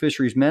Pacific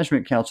Fisheries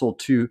Management Council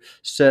to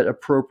set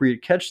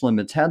appropriate catch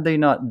limits. Had they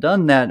not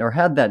done that or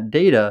had that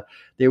data,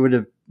 they would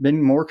have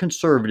been more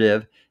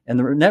conservative, And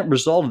the net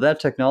result of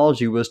that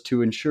technology was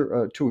to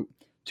ensure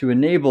to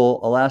enable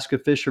Alaska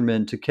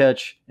fishermen to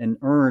catch and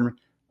earn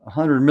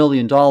 $100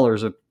 million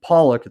of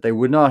pollock that they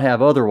would not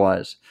have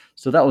otherwise.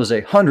 So that was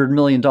 $100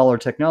 million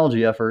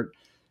technology effort.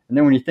 And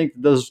then when you think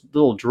that those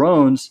little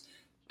drones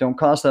don't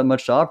cost that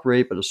much to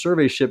operate, but a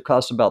survey ship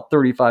costs about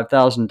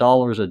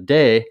 $35,000 a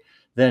day,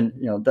 then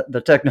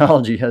the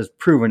technology has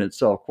proven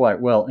itself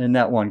quite well in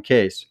that one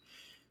case.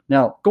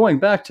 Now, going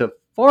back to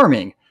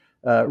farming,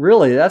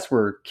 really that's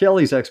where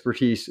Kelly's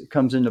expertise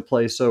comes into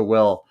play so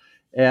well.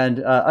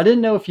 And I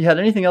didn't know if you had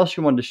anything else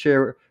you wanted to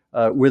share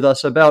with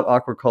us about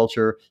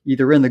aquaculture,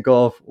 either in the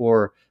Gulf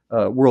or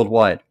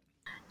worldwide.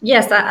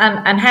 Yes,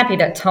 I'm happy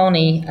that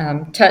Tony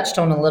touched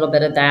on a little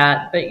bit of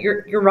that, but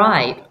you're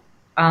right.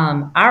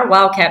 Our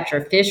wild capture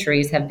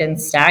fisheries have been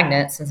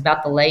stagnant since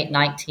about the late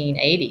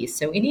 1980s.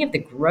 So any of the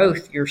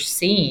growth you're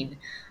seeing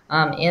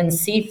in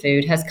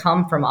seafood has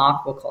come from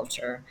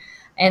aquaculture.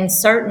 And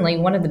certainly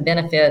one of the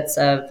benefits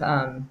of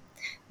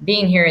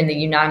being here in the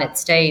United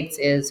States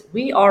is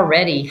we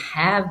already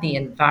have the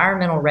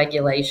environmental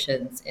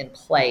regulations in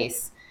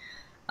place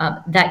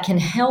that can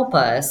help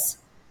us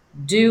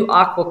do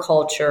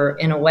aquaculture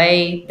in a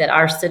way that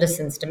our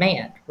citizens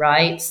demand,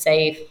 right?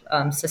 Safe,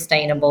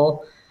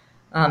 sustainable,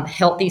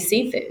 healthy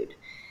seafood.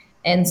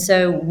 And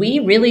so we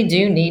really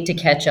do need to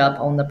catch up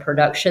on the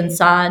production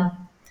side.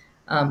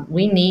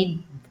 We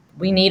need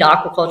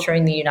aquaculture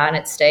in the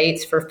United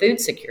States for food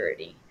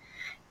security.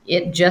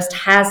 It just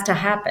has to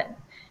happen.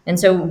 And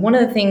so one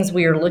of the things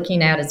we are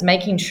looking at is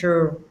making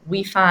sure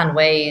we find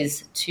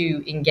ways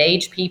to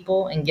engage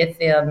people and get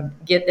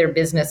their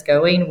business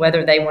going,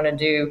 whether they want to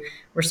do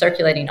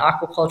recirculating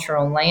aquaculture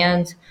on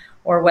land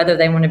or whether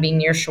they want to be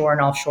near shore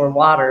and offshore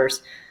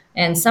waters.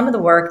 And some of the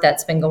work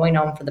that's been going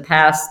on for the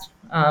past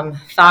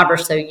 5 or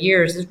so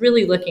years is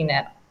really looking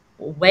at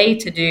a way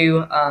to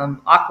do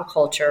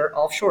aquaculture,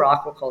 offshore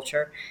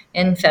aquaculture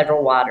in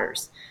federal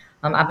waters.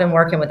 I've been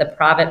working with a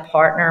private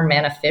partner,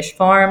 Mana Fish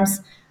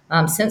Farms,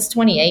 since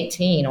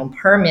 2018 on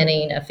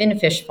permitting a fin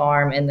fish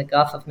farm in the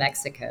Gulf of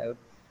Mexico.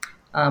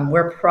 We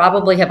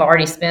probably have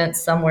already spent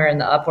somewhere in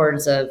the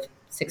upwards of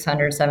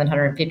 $600,000,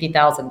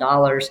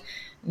 $750,000,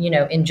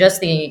 in just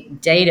the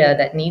data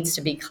that needs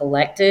to be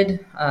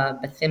collected,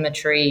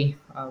 bathymetry,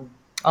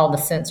 all the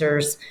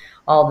sensors,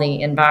 all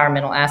the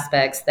environmental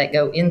aspects that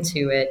go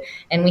into it.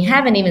 And we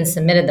haven't even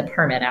submitted the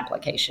permit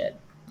application.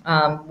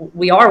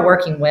 We are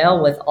working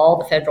well with all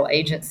the federal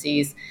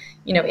agencies,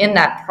 in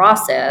that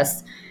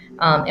process.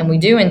 And we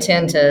do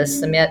intend to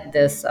submit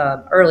this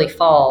early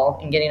fall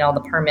and getting all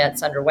the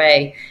permits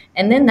underway.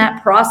 And then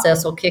that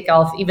process will kick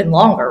off even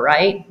longer,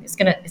 right? It's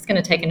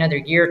gonna take another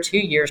year, 2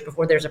 years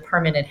before there's a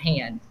permit in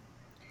hand.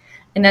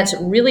 And that's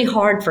really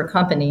hard for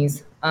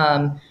companies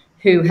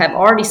who have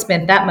already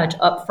spent that much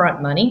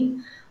upfront money.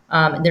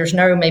 There's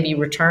no maybe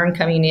return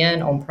coming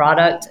in on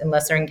product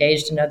unless they're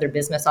engaged in other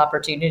business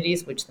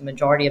opportunities, which the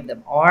majority of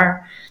them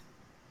are.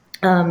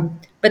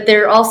 But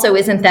there also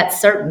isn't that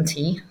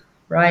certainty,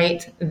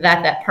 right,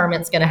 that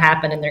permit's going to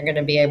happen and they're going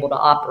to be able to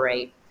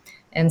operate.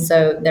 And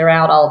so they're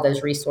out all of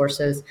those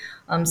resources.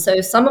 So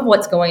some of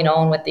what's going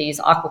on with these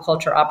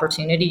aquaculture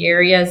opportunity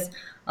areas,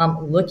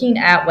 looking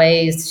at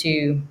ways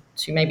to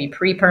maybe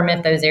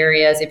pre-permit those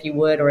areas, if you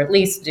would, or at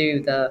least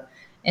do the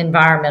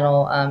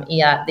environmental,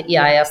 the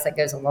EIS that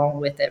goes along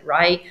with it,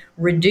 right?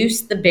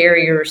 Reduce the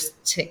barriers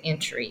to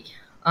entry.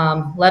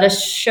 Let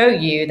us show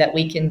you that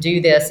we can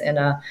do this in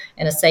a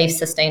safe,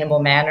 sustainable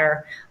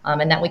manner,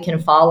 and that we can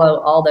follow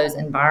all those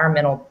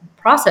environmental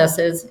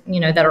processes,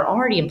 that are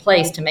already in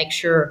place to make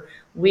sure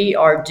we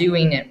are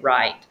doing it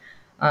right.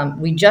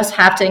 We just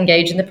have to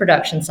engage in the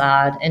production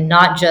side and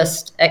not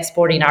just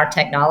exporting our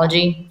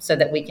technology so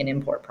that we can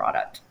import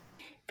product.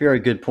 Very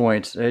good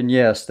points. And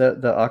yes, the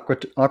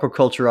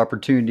aquaculture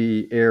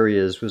opportunity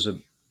areas was a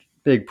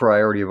big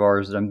priority of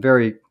ours that I'm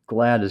very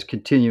glad is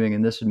continuing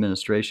in this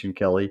administration,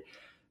 Kelly.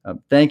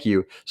 Thank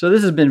you. So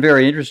this has been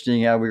very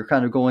interesting. We were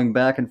kind of going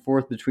back and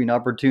forth between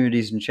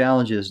opportunities and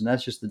challenges, and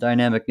that's just the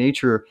dynamic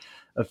nature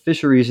of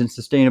fisheries and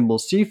sustainable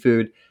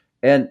seafood.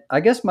 And I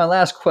guess my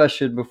last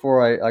question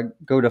before I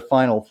go to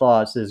final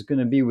thoughts is going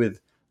to be with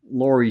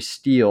Lori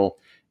Steele.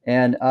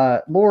 And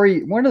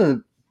Lori, one of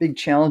the big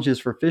challenges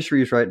for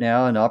fisheries right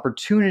now and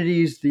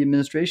opportunities the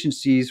administration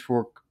sees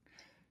for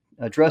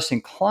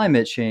addressing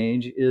climate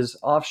change is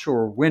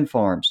offshore wind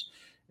farms.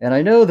 And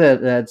I know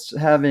that that's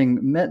having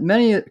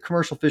many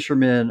commercial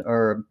fishermen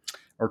are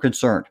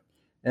concerned.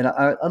 And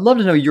I'd love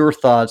to know your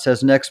thoughts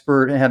as an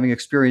expert and having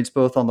experience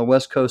both on the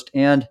West Coast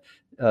and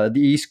the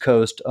East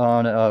Coast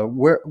on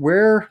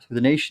where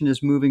the nation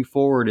is moving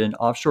forward in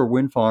offshore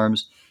wind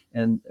farms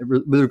and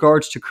with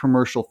regards to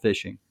commercial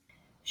fishing.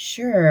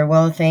 Sure.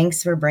 Well,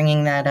 thanks for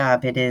bringing that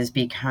up. It is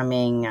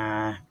becoming,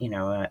 a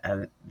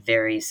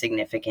very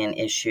significant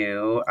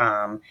issue.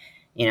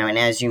 And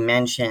as you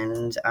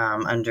mentioned,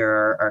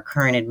 under our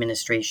current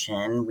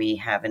administration, we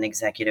have an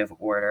executive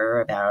order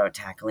about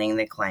tackling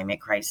the climate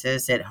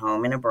crisis at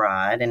home and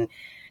abroad. And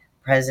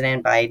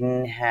President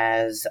Biden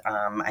has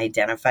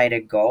identified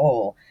a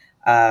goal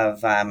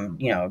of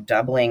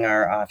doubling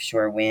our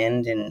offshore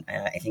wind, and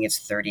I think it's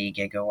 30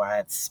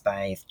 gigawatts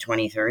by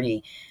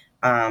 2030.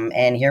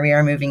 And here we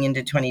are moving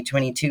into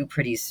 2022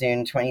 pretty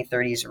soon.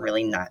 2030 is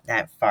really not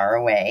that far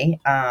away.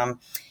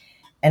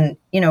 And,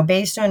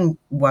 based on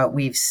what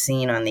we've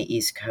seen on the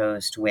East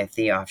Coast with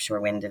the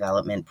offshore wind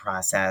development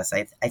process,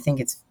 I think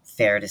it's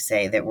fair to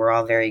say that we're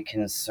all very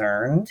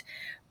concerned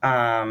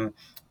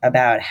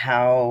about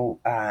how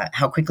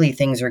quickly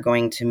things are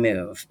going to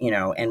move,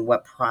 and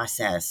what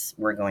process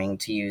we're going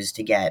to use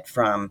to get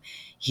from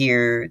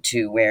here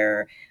to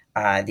where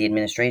the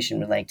administration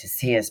would like to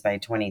see us by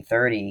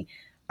 2030.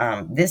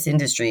 This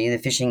industry, the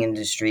fishing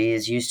industry,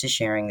 is used to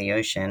sharing the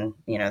ocean.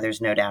 There's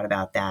no doubt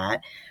about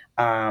that.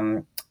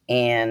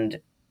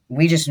 And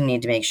we just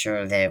need to make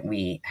sure that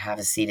we have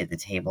a seat at the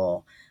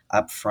table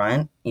up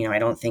front. I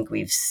don't think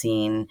we've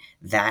seen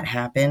that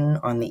happen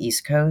on the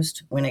East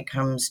Coast when it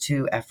comes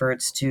to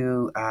efforts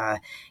to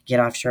get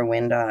offshore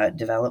wind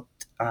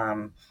developed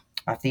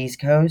off the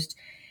East Coast.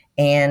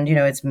 And,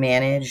 it's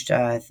managed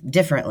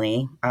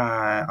differently.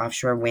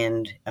 Offshore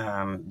wind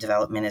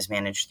development is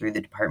managed through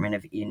the Department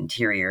of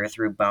Interior,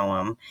 through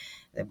BOEM,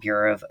 the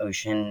Bureau of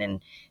Ocean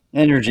and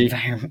Energy.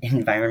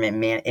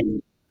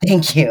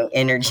 Thank you,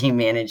 Energy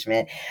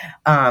Management.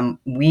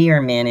 We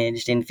are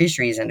managed in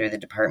fisheries under the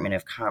Department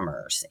of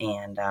Commerce.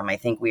 And I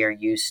think we are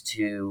used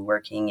to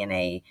working in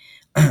a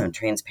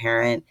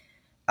transparent,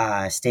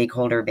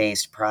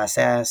 stakeholder-based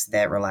process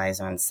that relies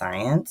on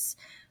science.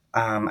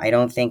 I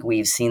don't think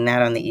we've seen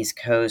that on the East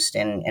Coast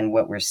and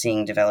what we're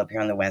seeing develop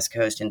here on the West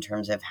Coast in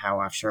terms of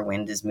how offshore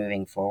wind is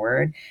moving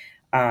forward.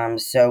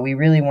 So we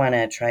really want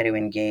to try to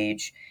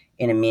engage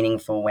in a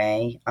meaningful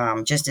way.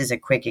 Just as a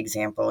quick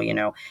example,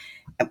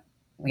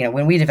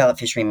 when we develop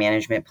fishery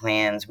management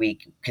plans, we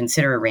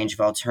consider a range of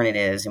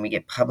alternatives and we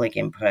get public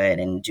input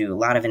and do a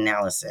lot of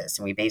analysis,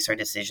 and we base our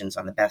decisions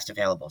on the best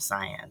available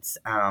science.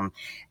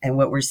 And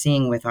what we're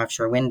seeing with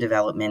offshore wind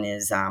development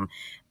is a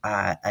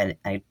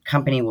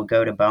company will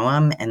go to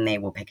BOEM and they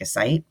will pick a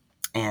site,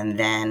 and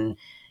then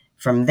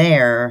from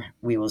there,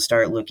 we will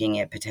start looking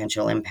at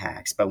potential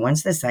impacts. But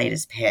once the site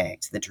is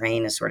picked, the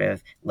train has sort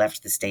of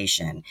left the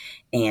station,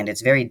 and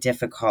it's very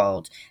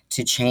difficult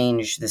to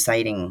change the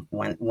siting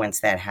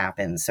once that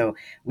happens. So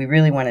we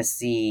really want to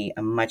see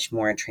a much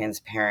more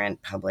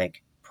transparent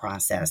public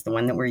process, the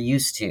one that we're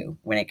used to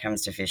when it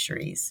comes to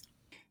fisheries.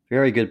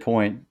 Very good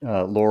point,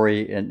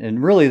 Lori.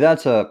 And really,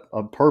 that's a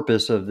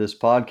purpose of this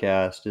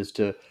podcast, is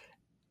to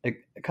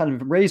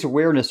kind of raise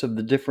awareness of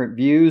the different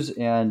views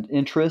and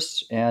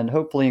interests and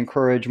hopefully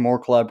encourage more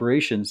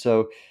collaboration.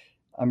 So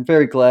I'm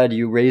very glad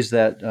you raised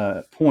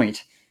that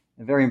point,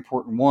 a very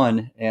important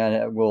one, and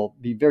it will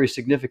be very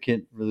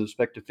significant with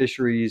respect to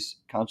fisheries,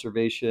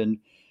 conservation,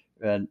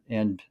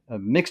 and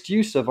mixed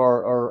use of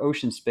our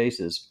ocean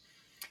spaces.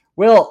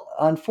 Well,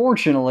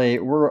 unfortunately,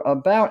 we're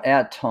about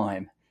at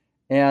time.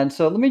 And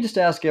so let me just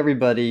ask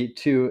everybody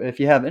if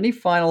you have any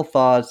final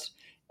thoughts,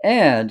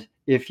 and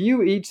if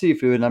you eat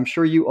seafood, and I'm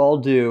sure you all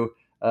do,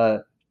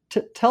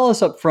 tell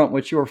us up front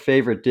what your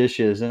favorite dish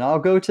is. And I'll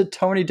go to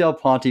Tony Del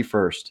Ponte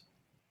first.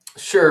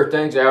 Sure.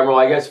 Thanks, Admiral.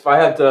 I guess if I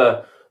had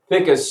to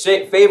pick a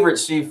favorite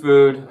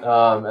seafood,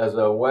 as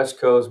a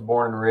West Coast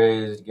born and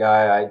raised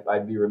guy,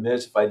 I'd be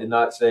remiss if I did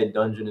not say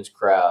Dungeness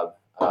crab,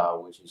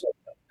 which is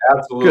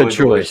absolutely Good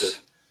choice.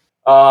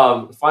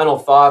 Delicious. Final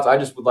thoughts. I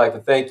just would like to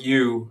thank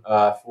you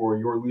for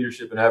your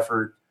leadership and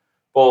effort,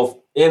 both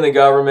in the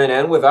government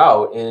and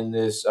without, in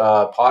this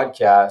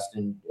podcast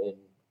and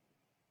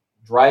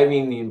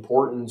driving the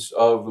importance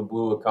of the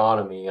blue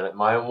economy. And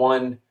my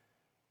one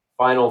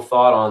final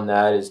thought on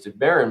that is to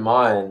bear in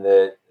mind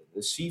that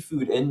the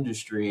seafood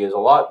industry is a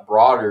lot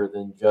broader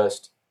than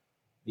just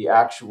the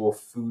actual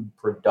food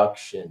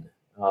production.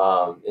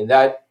 And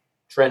that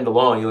trend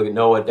alone, you look at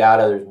NOAA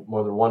data, there's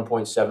more than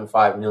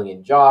 1.75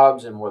 million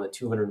jobs and more than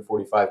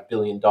 $245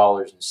 billion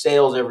in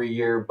sales every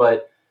year.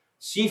 But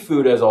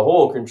seafood as a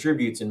whole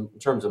contributes in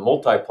terms of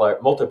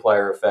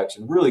multiplier effects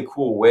in really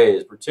cool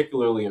ways,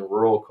 particularly in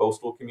rural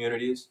coastal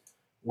communities,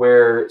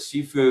 where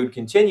seafood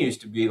continues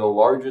to be the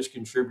largest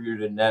contributor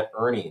to net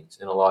earnings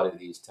in a lot of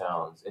these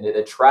towns. And it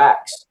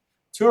attracts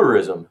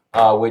tourism,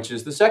 which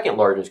is the second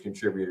largest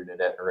contributor to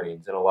net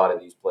earnings in a lot of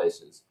these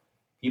places.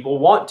 People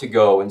want to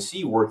go and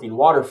see working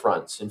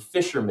waterfronts and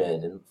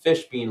fishermen and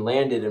fish being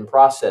landed and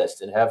processed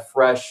and have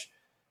fresh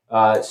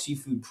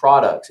seafood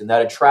products, and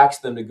that attracts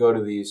them to go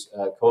to these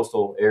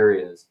coastal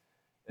areas.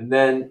 And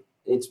then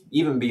it's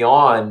even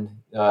beyond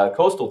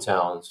coastal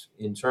towns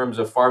in terms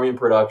of farming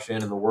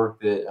production and the work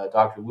that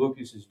Dr.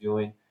 Lucas is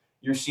doing.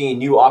 You're seeing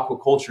new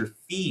aquaculture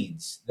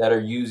feeds that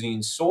are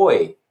using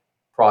soy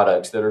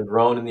products that are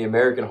grown in the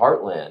American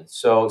heartland.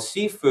 So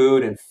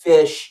seafood and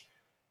fish,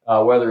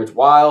 whether it's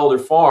wild or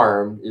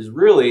farm, is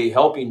really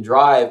helping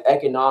drive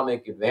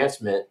economic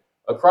advancement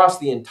across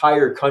the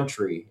entire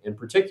country, and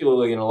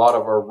particularly in a lot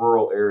of our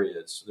rural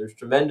areas. So there's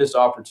tremendous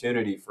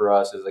opportunity for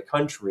us as a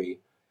country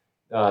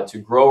to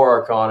grow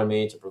our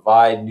economy, to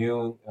provide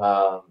new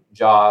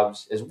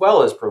jobs, as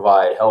well as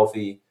provide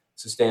healthy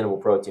sustainable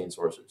protein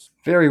sources.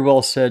 Very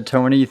well said,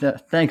 Tony.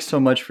 Thanks so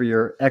much for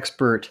your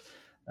expert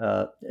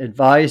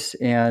advice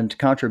and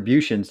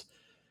contributions.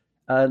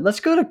 Let's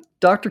go to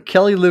Dr.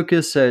 Kelly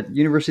Lucas at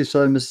University of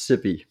Southern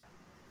Mississippi.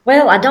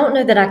 Well, I don't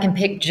know that I can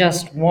pick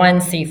just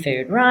one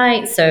seafood,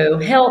 right? So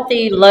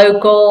healthy,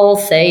 local,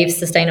 safe,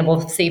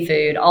 sustainable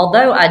seafood.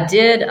 Although I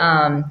did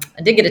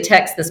get a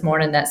text this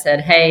morning that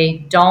said, "Hey,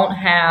 don't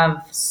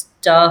have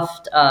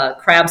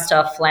crab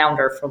stuffed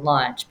flounder for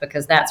lunch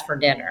because that's for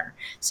dinner."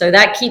 So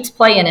that keeps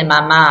playing in my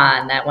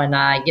mind that when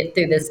I get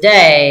through this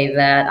day,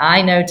 that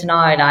I know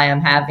tonight I am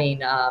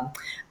having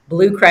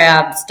blue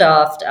crab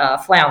stuffed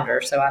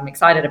flounder. So I'm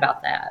excited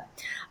about that.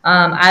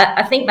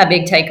 I think my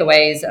big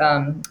takeaways,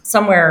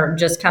 somewhere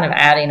just kind of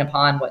adding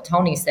upon what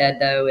Tony said,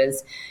 though,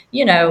 is,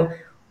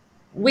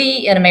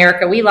 we in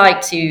America, we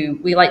like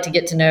to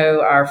get to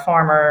know our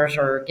farmers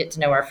or get to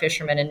know our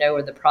fishermen and know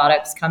where the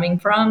product's coming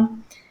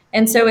from.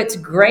 And so it's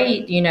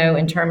great,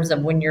 in terms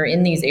of when you're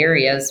in these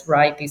areas,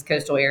 right, these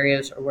coastal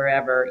areas or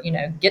wherever,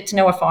 get to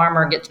know a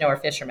farmer, get to know a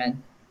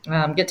fisherman,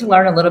 get to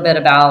learn a little bit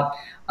about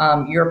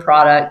your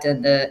product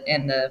and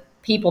the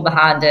people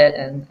behind it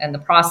and the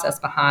process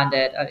behind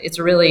it. It's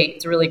a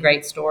really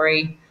great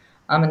story,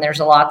 and there's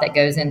a lot that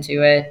goes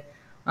into it.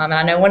 And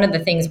I know one of the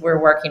things we're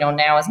working on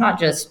now is not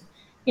just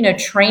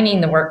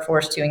training the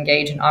workforce to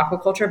engage in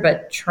aquaculture,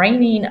 but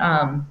training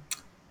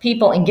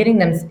people and getting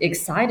them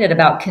excited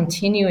about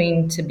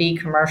continuing to be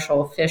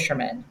commercial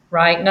fishermen.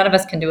 Right? None of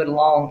us can do it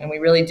alone, and we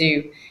really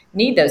do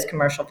need those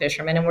commercial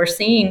fishermen. And we're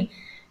seeing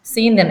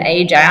them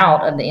age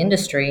out of the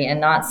industry and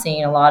not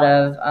seeing a lot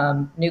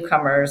of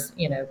newcomers,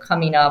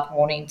 coming up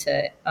wanting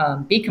to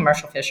be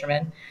commercial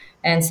fishermen.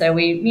 And so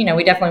we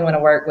definitely want to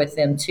work with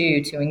them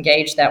too, to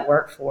engage that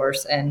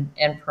workforce and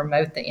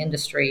promote the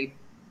industry,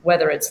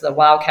 whether it's the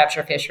wild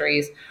capture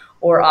fisheries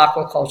or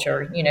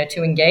aquaculture,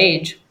 to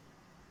engage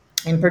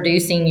in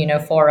producing,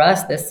 for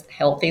us, this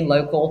healthy,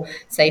 local,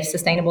 safe,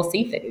 sustainable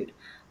seafood.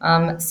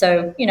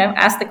 So,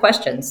 ask the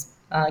questions,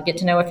 get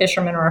to know a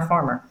fisherman or a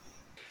farmer.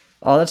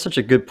 Oh, that's such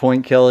a good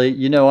point, Kelly.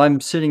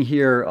 I'm sitting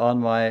here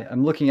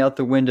I'm looking out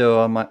the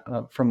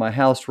window from my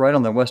house right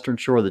on the western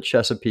shore of the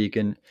Chesapeake.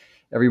 And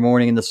every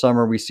morning in the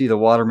summer, we see the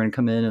watermen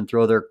come in and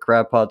throw their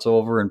crab pots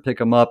over and pick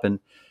them up.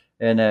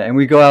 And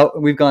we go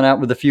out, we've gone out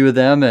with a few of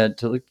them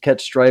to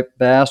catch striped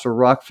bass or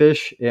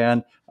rockfish.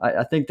 And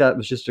I think that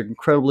was just an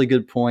incredibly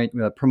good point,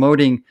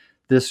 promoting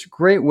this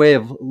great way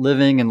of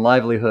living and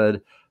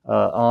livelihood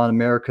on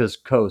America's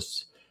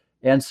coasts.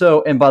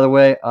 And by the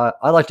way,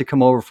 I'd like to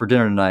come over for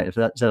dinner tonight. Is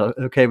that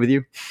okay with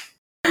you?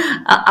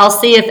 I'll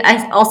see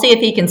if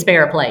he can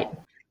spare a plate.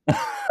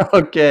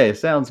 Okay,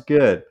 sounds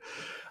good.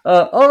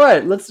 All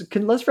right,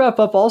 let's wrap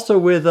up also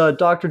with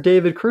Dr.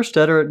 David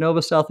Kerstetter at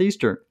Nova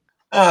Southeastern.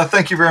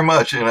 Thank you very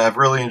much, and I've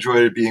really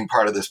enjoyed being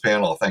part of this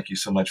panel. Thank you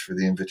so much for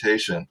the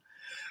invitation.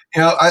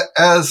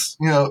 As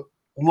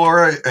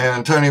Laura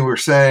and Tony were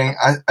saying,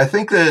 I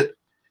think that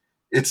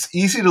it's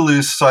easy to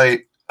lose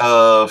sight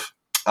of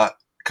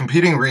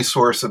competing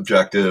resource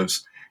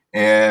objectives,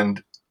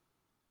 and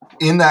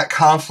in that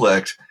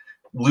conflict,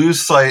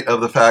 lose sight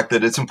of the fact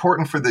that it's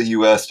important for the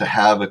U.S. to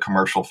have a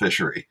commercial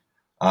fishery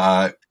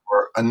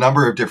for a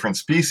number of different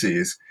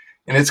species.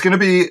 And it's going to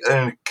be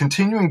a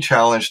continuing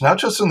challenge, not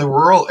just in the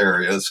rural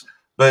areas,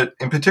 but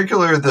in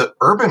particular the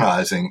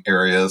urbanizing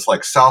areas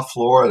like South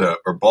Florida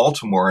or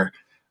Baltimore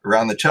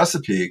around the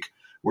Chesapeake,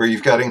 where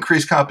you've got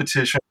increased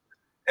competition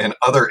and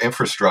other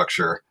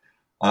infrastructure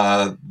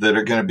that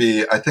are going to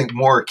be, I think,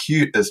 more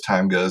acute as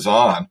time goes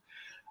on.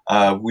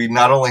 We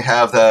not only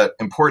have that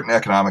important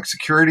economic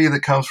security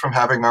that comes from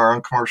having our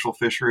own commercial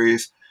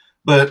fisheries,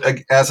 but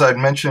as I'd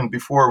mentioned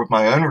before with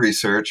my own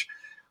research,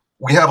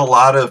 we have a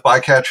lot of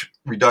bycatch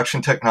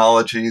reduction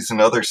technologies and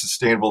other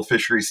sustainable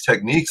fisheries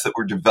techniques that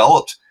were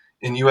developed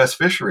in U.S.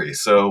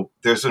 fisheries. So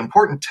there's an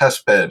important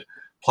testbed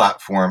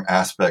platform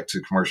aspect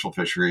to commercial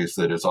fisheries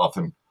that is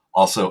often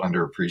also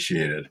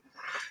underappreciated.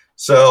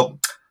 So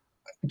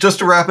just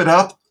to wrap it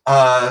up,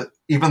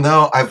 even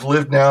though I've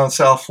lived now in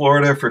South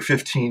Florida for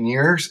 15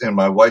 years and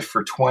my wife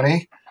for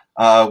 20,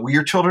 we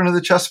are children of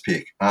the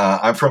Chesapeake.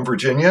 I'm from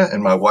Virginia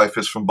and my wife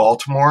is from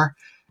Baltimore.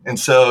 And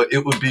so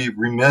it would be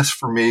remiss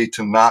for me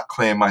to not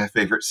claim my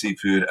favorite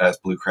seafood as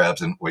blue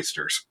crabs and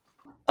oysters.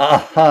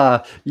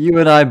 Aha, you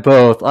and I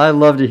both. I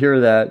love to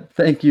hear that.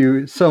 Thank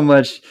you so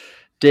much,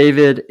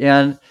 David.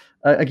 And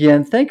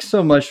again, thanks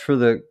so much for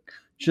the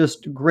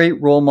just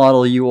great role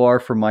model you are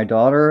for my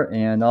daughter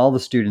and all the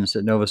students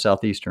at Nova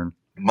Southeastern.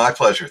 My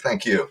pleasure.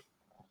 Thank you.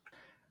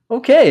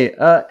 Okay.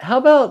 How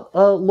about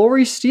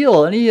Lori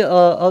Steele? Any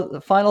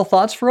final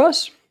thoughts for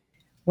us?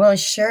 Well,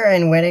 sure.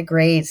 And what a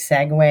great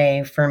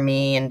segue for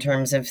me in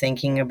terms of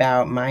thinking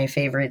about my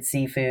favorite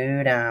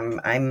seafood.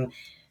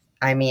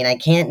 I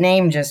can't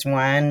name just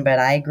one, but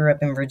I grew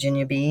up in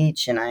Virginia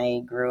Beach and I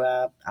grew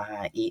up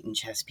eating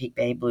Chesapeake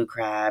Bay blue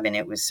crab, and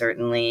it was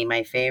certainly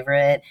my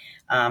favorite.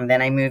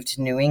 Then I moved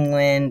to New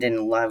England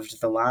and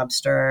loved the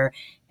lobster.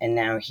 And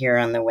now here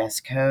on the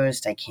West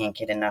Coast, I can't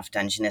get enough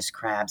Dungeness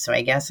crab. So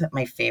I guess that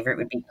my favorite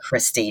would be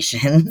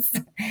crustaceans,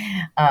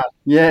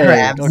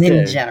 crabs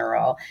in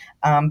general.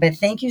 But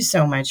thank you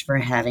so much for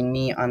having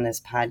me on this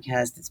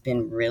podcast. It's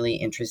been really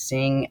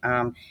interesting.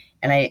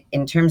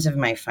 In terms of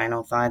my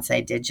final thoughts,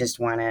 I did just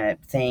want to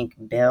thank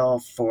Bill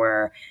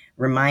for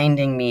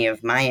reminding me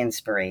of my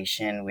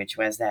inspiration, which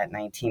was that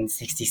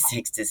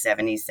 1966 to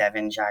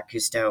 77 Jacques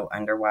Cousteau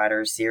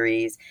Underwater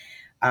series.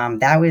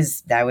 That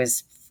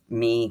was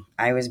me.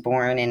 I was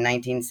born in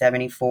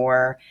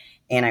 1974,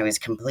 and I was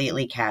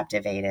completely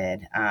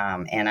captivated.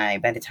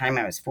 By the time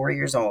I was 4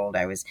 years old,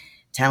 I was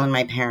telling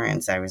my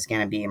parents I was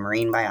going to be a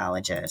marine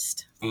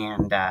biologist,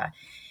 and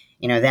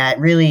that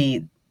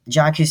really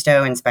Jacques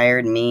Cousteau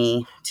inspired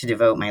me to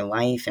devote my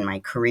life and my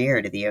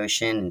career to the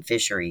ocean and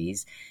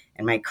fisheries.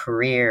 And my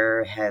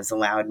career has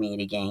allowed me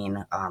to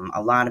gain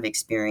a lot of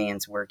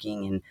experience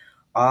working in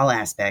all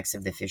aspects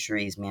of the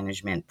fisheries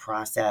management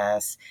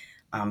process.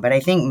 But I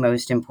think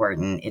most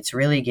important, it's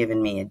really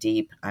given me a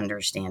deep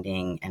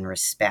understanding and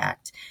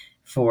respect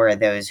for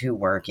those who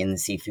work in the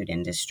seafood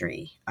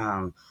industry.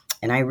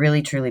 And I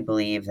really truly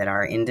believe that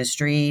our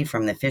industry,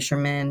 from the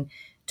fishermen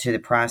to the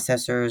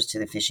processors to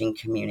the fishing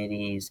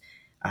communities,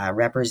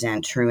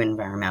 represent true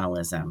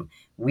environmentalism.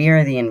 We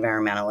are the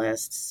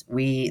environmentalists.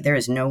 There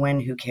is no one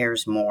who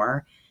cares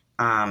more,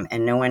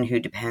 and no one who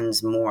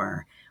depends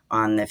more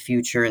on the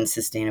future and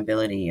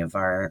sustainability of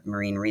our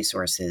marine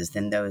resources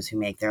than those who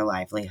make their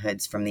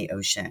livelihoods from the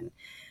ocean.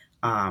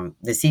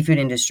 The seafood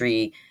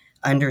industry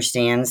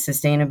understands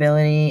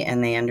sustainability,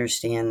 and they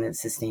understand that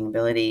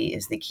sustainability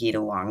is the key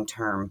to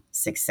long-term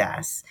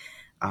success.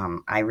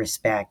 I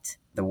respect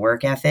the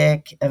work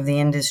ethic of the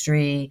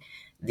industry,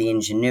 the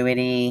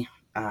ingenuity,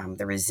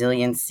 the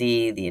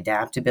resiliency, the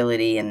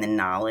adaptability, and the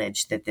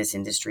knowledge that this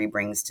industry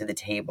brings to the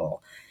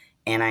table.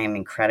 And I am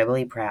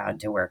incredibly proud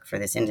to work for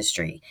this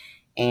industry.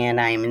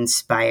 And I am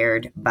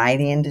inspired by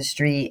the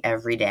industry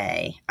every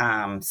day.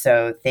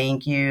 So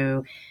thank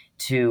you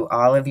to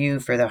all of you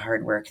for the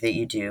hard work that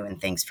you do, and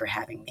thanks for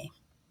having me.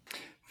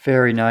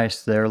 Very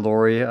nice there,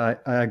 Lori. I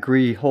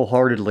agree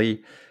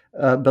wholeheartedly.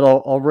 But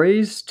I'll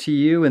raise to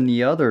you and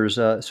the others.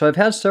 So I've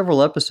had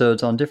several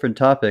episodes on different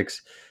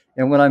topics.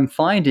 And what I'm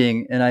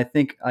finding, and I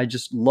think I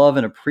just love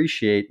and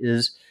appreciate,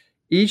 is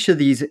each of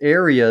these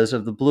areas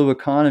of the blue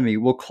economy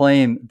will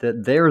claim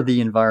that they're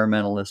the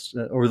environmentalists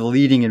or the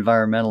leading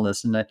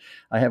environmentalists.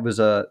 And was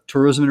a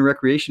tourism and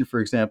recreation,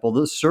 for example.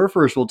 The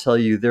surfers will tell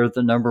you they're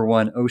the number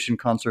one ocean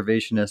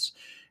conservationists.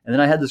 And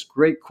then I had this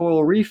great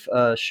coral reef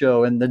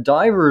show, and the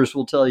divers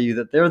will tell you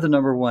that they're the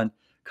number one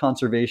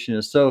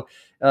conservationist. So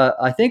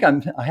I think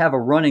I have a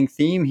running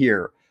theme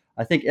here.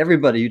 I think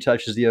everybody who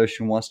touches the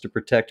ocean wants to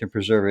protect and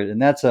preserve it,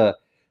 and that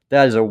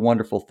is a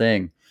wonderful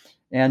thing.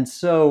 And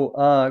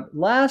so,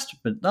 last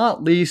but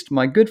not least,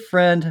 my good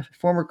friend,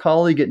 former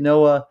colleague at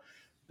NOAA,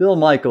 Bill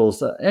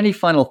Michaels. Any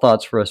final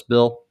thoughts for us,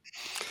 Bill?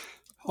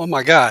 Oh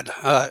my God.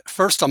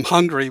 First, I'm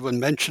hungry when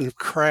mentioning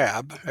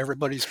crab.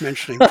 Everybody's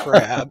mentioning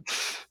crab.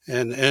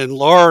 And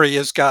Lori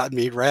has gotten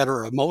me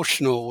rather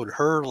emotional with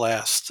her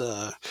last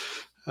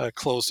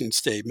closing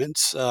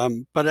statements.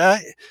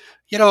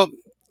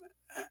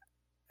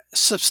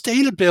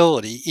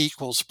 Sustainability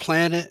equals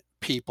planet,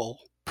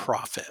 people,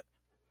 profit.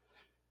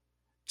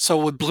 So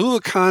with blue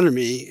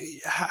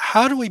economy,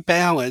 how do we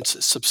balance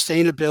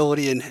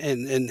sustainability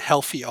and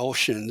healthy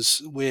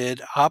oceans with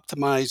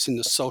optimizing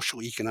the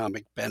social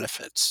economic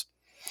benefits?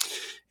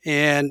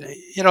 And,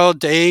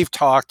 Dave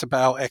talked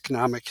about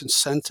economic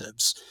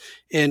incentives.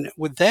 And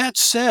with that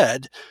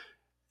said,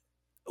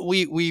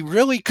 we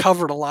really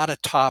covered a lot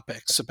of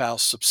topics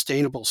about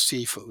sustainable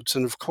seafoods.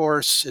 And of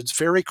course, it's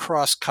very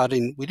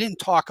cross-cutting. We didn't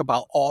talk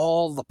about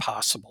all the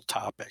possible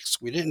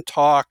topics. We didn't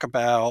talk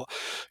about,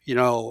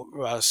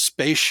 marine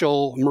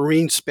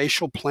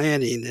spatial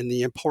planning and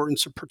the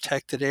importance of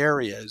protected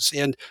areas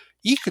and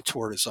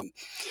ecotourism.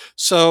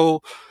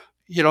 So,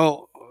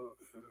 the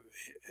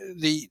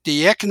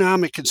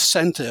economic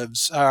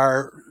incentives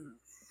are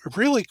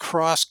really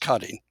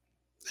cross-cutting.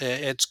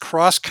 It's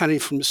cross-cutting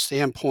from the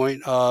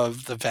standpoint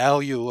of the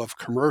value of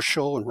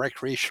commercial and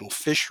recreational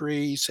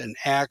fisheries and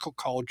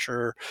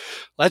aquaculture.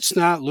 Let's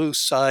not lose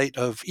sight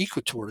of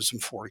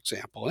ecotourism, for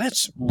example. And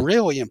that's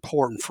really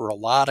important for a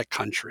lot of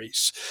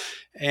countries.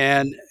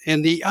 And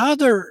the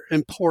other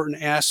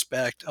important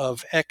aspect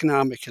of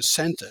economic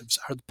incentives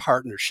are the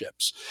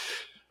partnerships.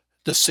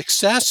 The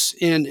success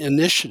in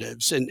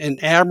initiatives,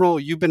 and Admiral,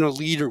 you've been a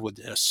leader with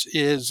this,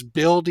 is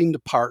building the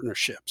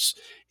partnerships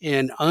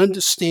and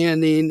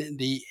understanding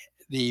the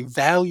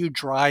value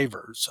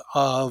drivers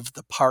of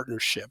the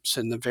partnerships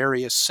in the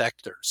various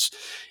sectors.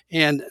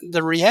 And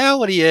the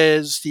reality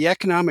is the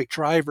economic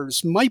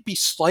drivers might be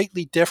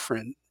slightly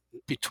different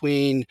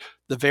between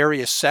the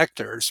various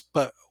sectors,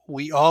 but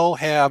we all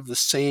have the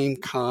same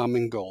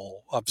common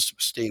goal of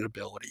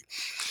sustainability.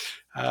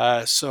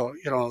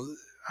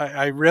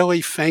 I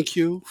really thank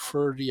you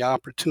for the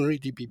opportunity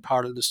to be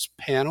part of this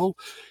panel,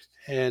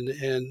 and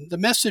the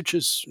message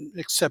is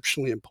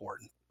exceptionally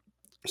important.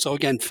 So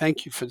again,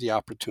 thank you for the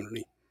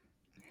opportunity.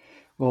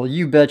 Well,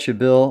 you betcha,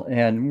 Bill,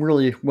 and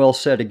really well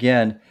said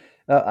again.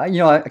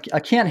 I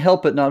can't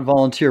help but not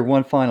volunteer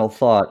one final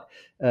thought.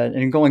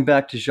 And going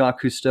back to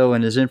Jacques Cousteau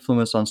and his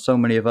influence on so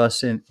many of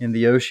us in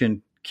the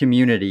ocean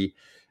community,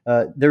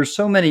 there's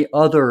so many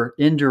other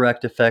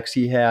indirect effects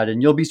he had,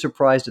 and you'll be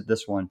surprised at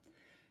this one.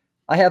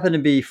 I happen to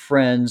be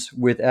friends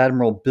with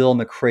Admiral Bill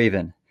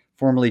McRaven,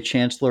 formerly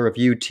Chancellor of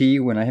UT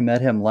when I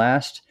met him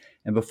last,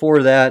 and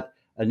before that,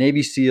 a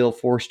Navy SEAL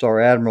 4-star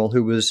admiral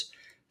who was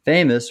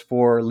famous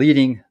for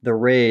leading the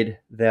raid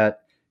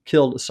that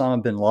killed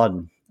Osama bin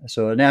Laden.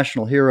 So a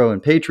national hero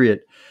and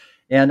patriot.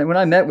 And when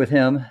I met with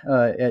him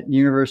at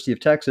University of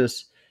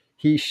Texas,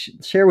 he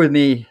shared with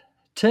me,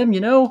 Tim,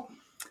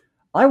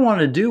 I want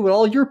to do what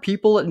all your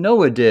people at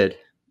NOAA did.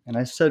 And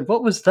I said,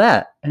 what was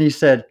that? And he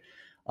said,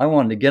 I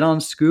wanted to get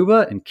on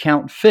scuba and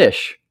count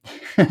fish.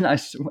 And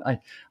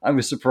I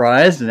was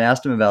surprised and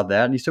asked him about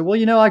that. And he said,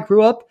 well, I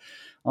grew up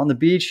on the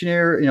beach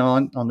near,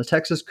 on the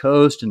Texas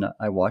coast, and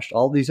I watched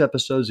all these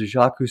episodes of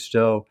Jacques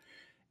Cousteau,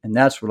 and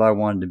that's what I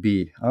wanted to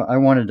be. I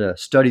wanted to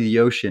study the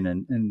ocean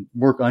and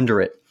work under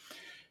it.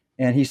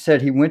 And he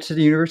said he went to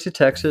the University of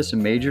Texas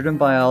and majored in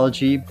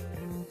biology,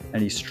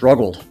 and he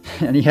struggled.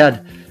 And he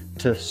had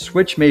to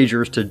switch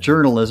majors to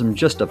journalism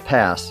just to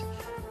pass.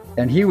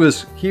 And he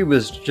was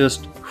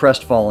just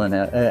crestfallen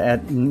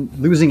at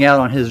losing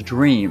out on his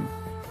dream.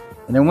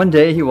 And then one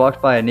day he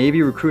walked by a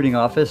Navy recruiting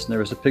office, and there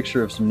was a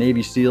picture of some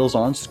Navy SEALs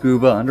on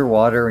scuba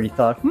underwater, and he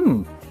thought,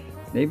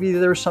 maybe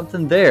there's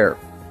something there.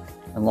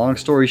 And long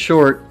story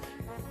short,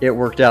 it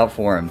worked out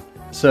for him.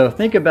 So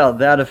think about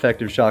that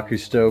effect of Jacques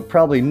Cousteau.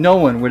 Probably no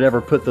one would ever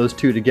put those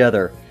two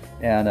together,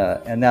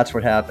 and that's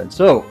what happened.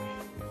 So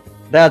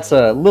that's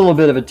a little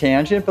bit of a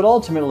tangent, but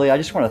ultimately I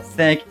just want to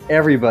thank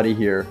everybody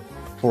here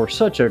for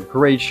such a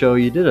great show.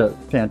 You did a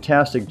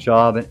fantastic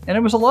job, and it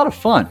was a lot of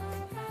fun.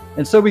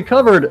 And so we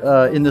covered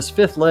in this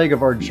fifth leg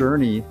of our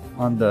journey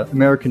on the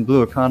American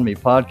Blue Economy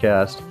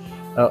podcast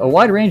a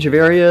wide range of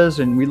areas,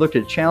 and we looked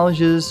at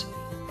challenges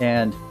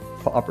and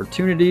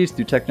opportunities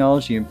through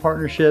technology and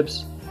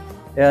partnerships.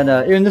 And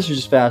this is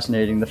just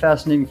fascinating, the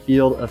fascinating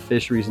field of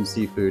fisheries and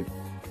seafood.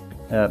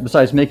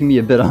 Besides making me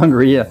a bit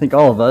hungry, I think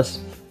all of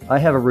us, I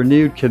have a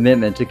renewed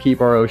commitment to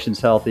keep our oceans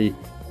healthy,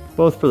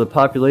 both for the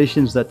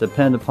populations that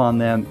depend upon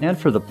them and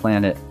for the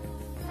planet.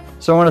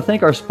 So I want to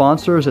thank our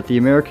sponsors at the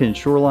American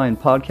Shoreline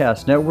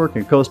Podcast Network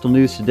and Coastal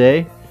News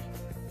Today.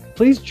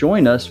 Please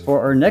join us for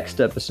our next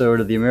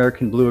episode of the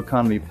American Blue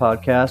Economy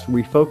Podcast, where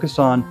we focus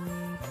on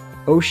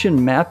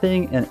ocean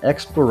mapping and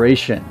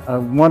exploration, a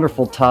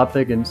wonderful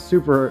topic and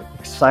super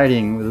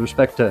exciting with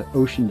respect to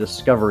ocean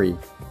discovery.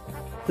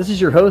 This is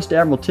your host,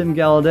 Admiral Tim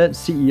Gallaudet,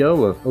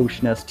 CEO of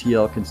Ocean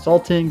STL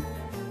Consulting.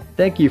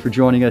 Thank you for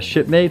joining us,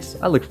 shipmates.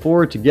 I look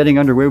forward to getting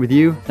underway with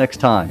you next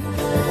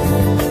time.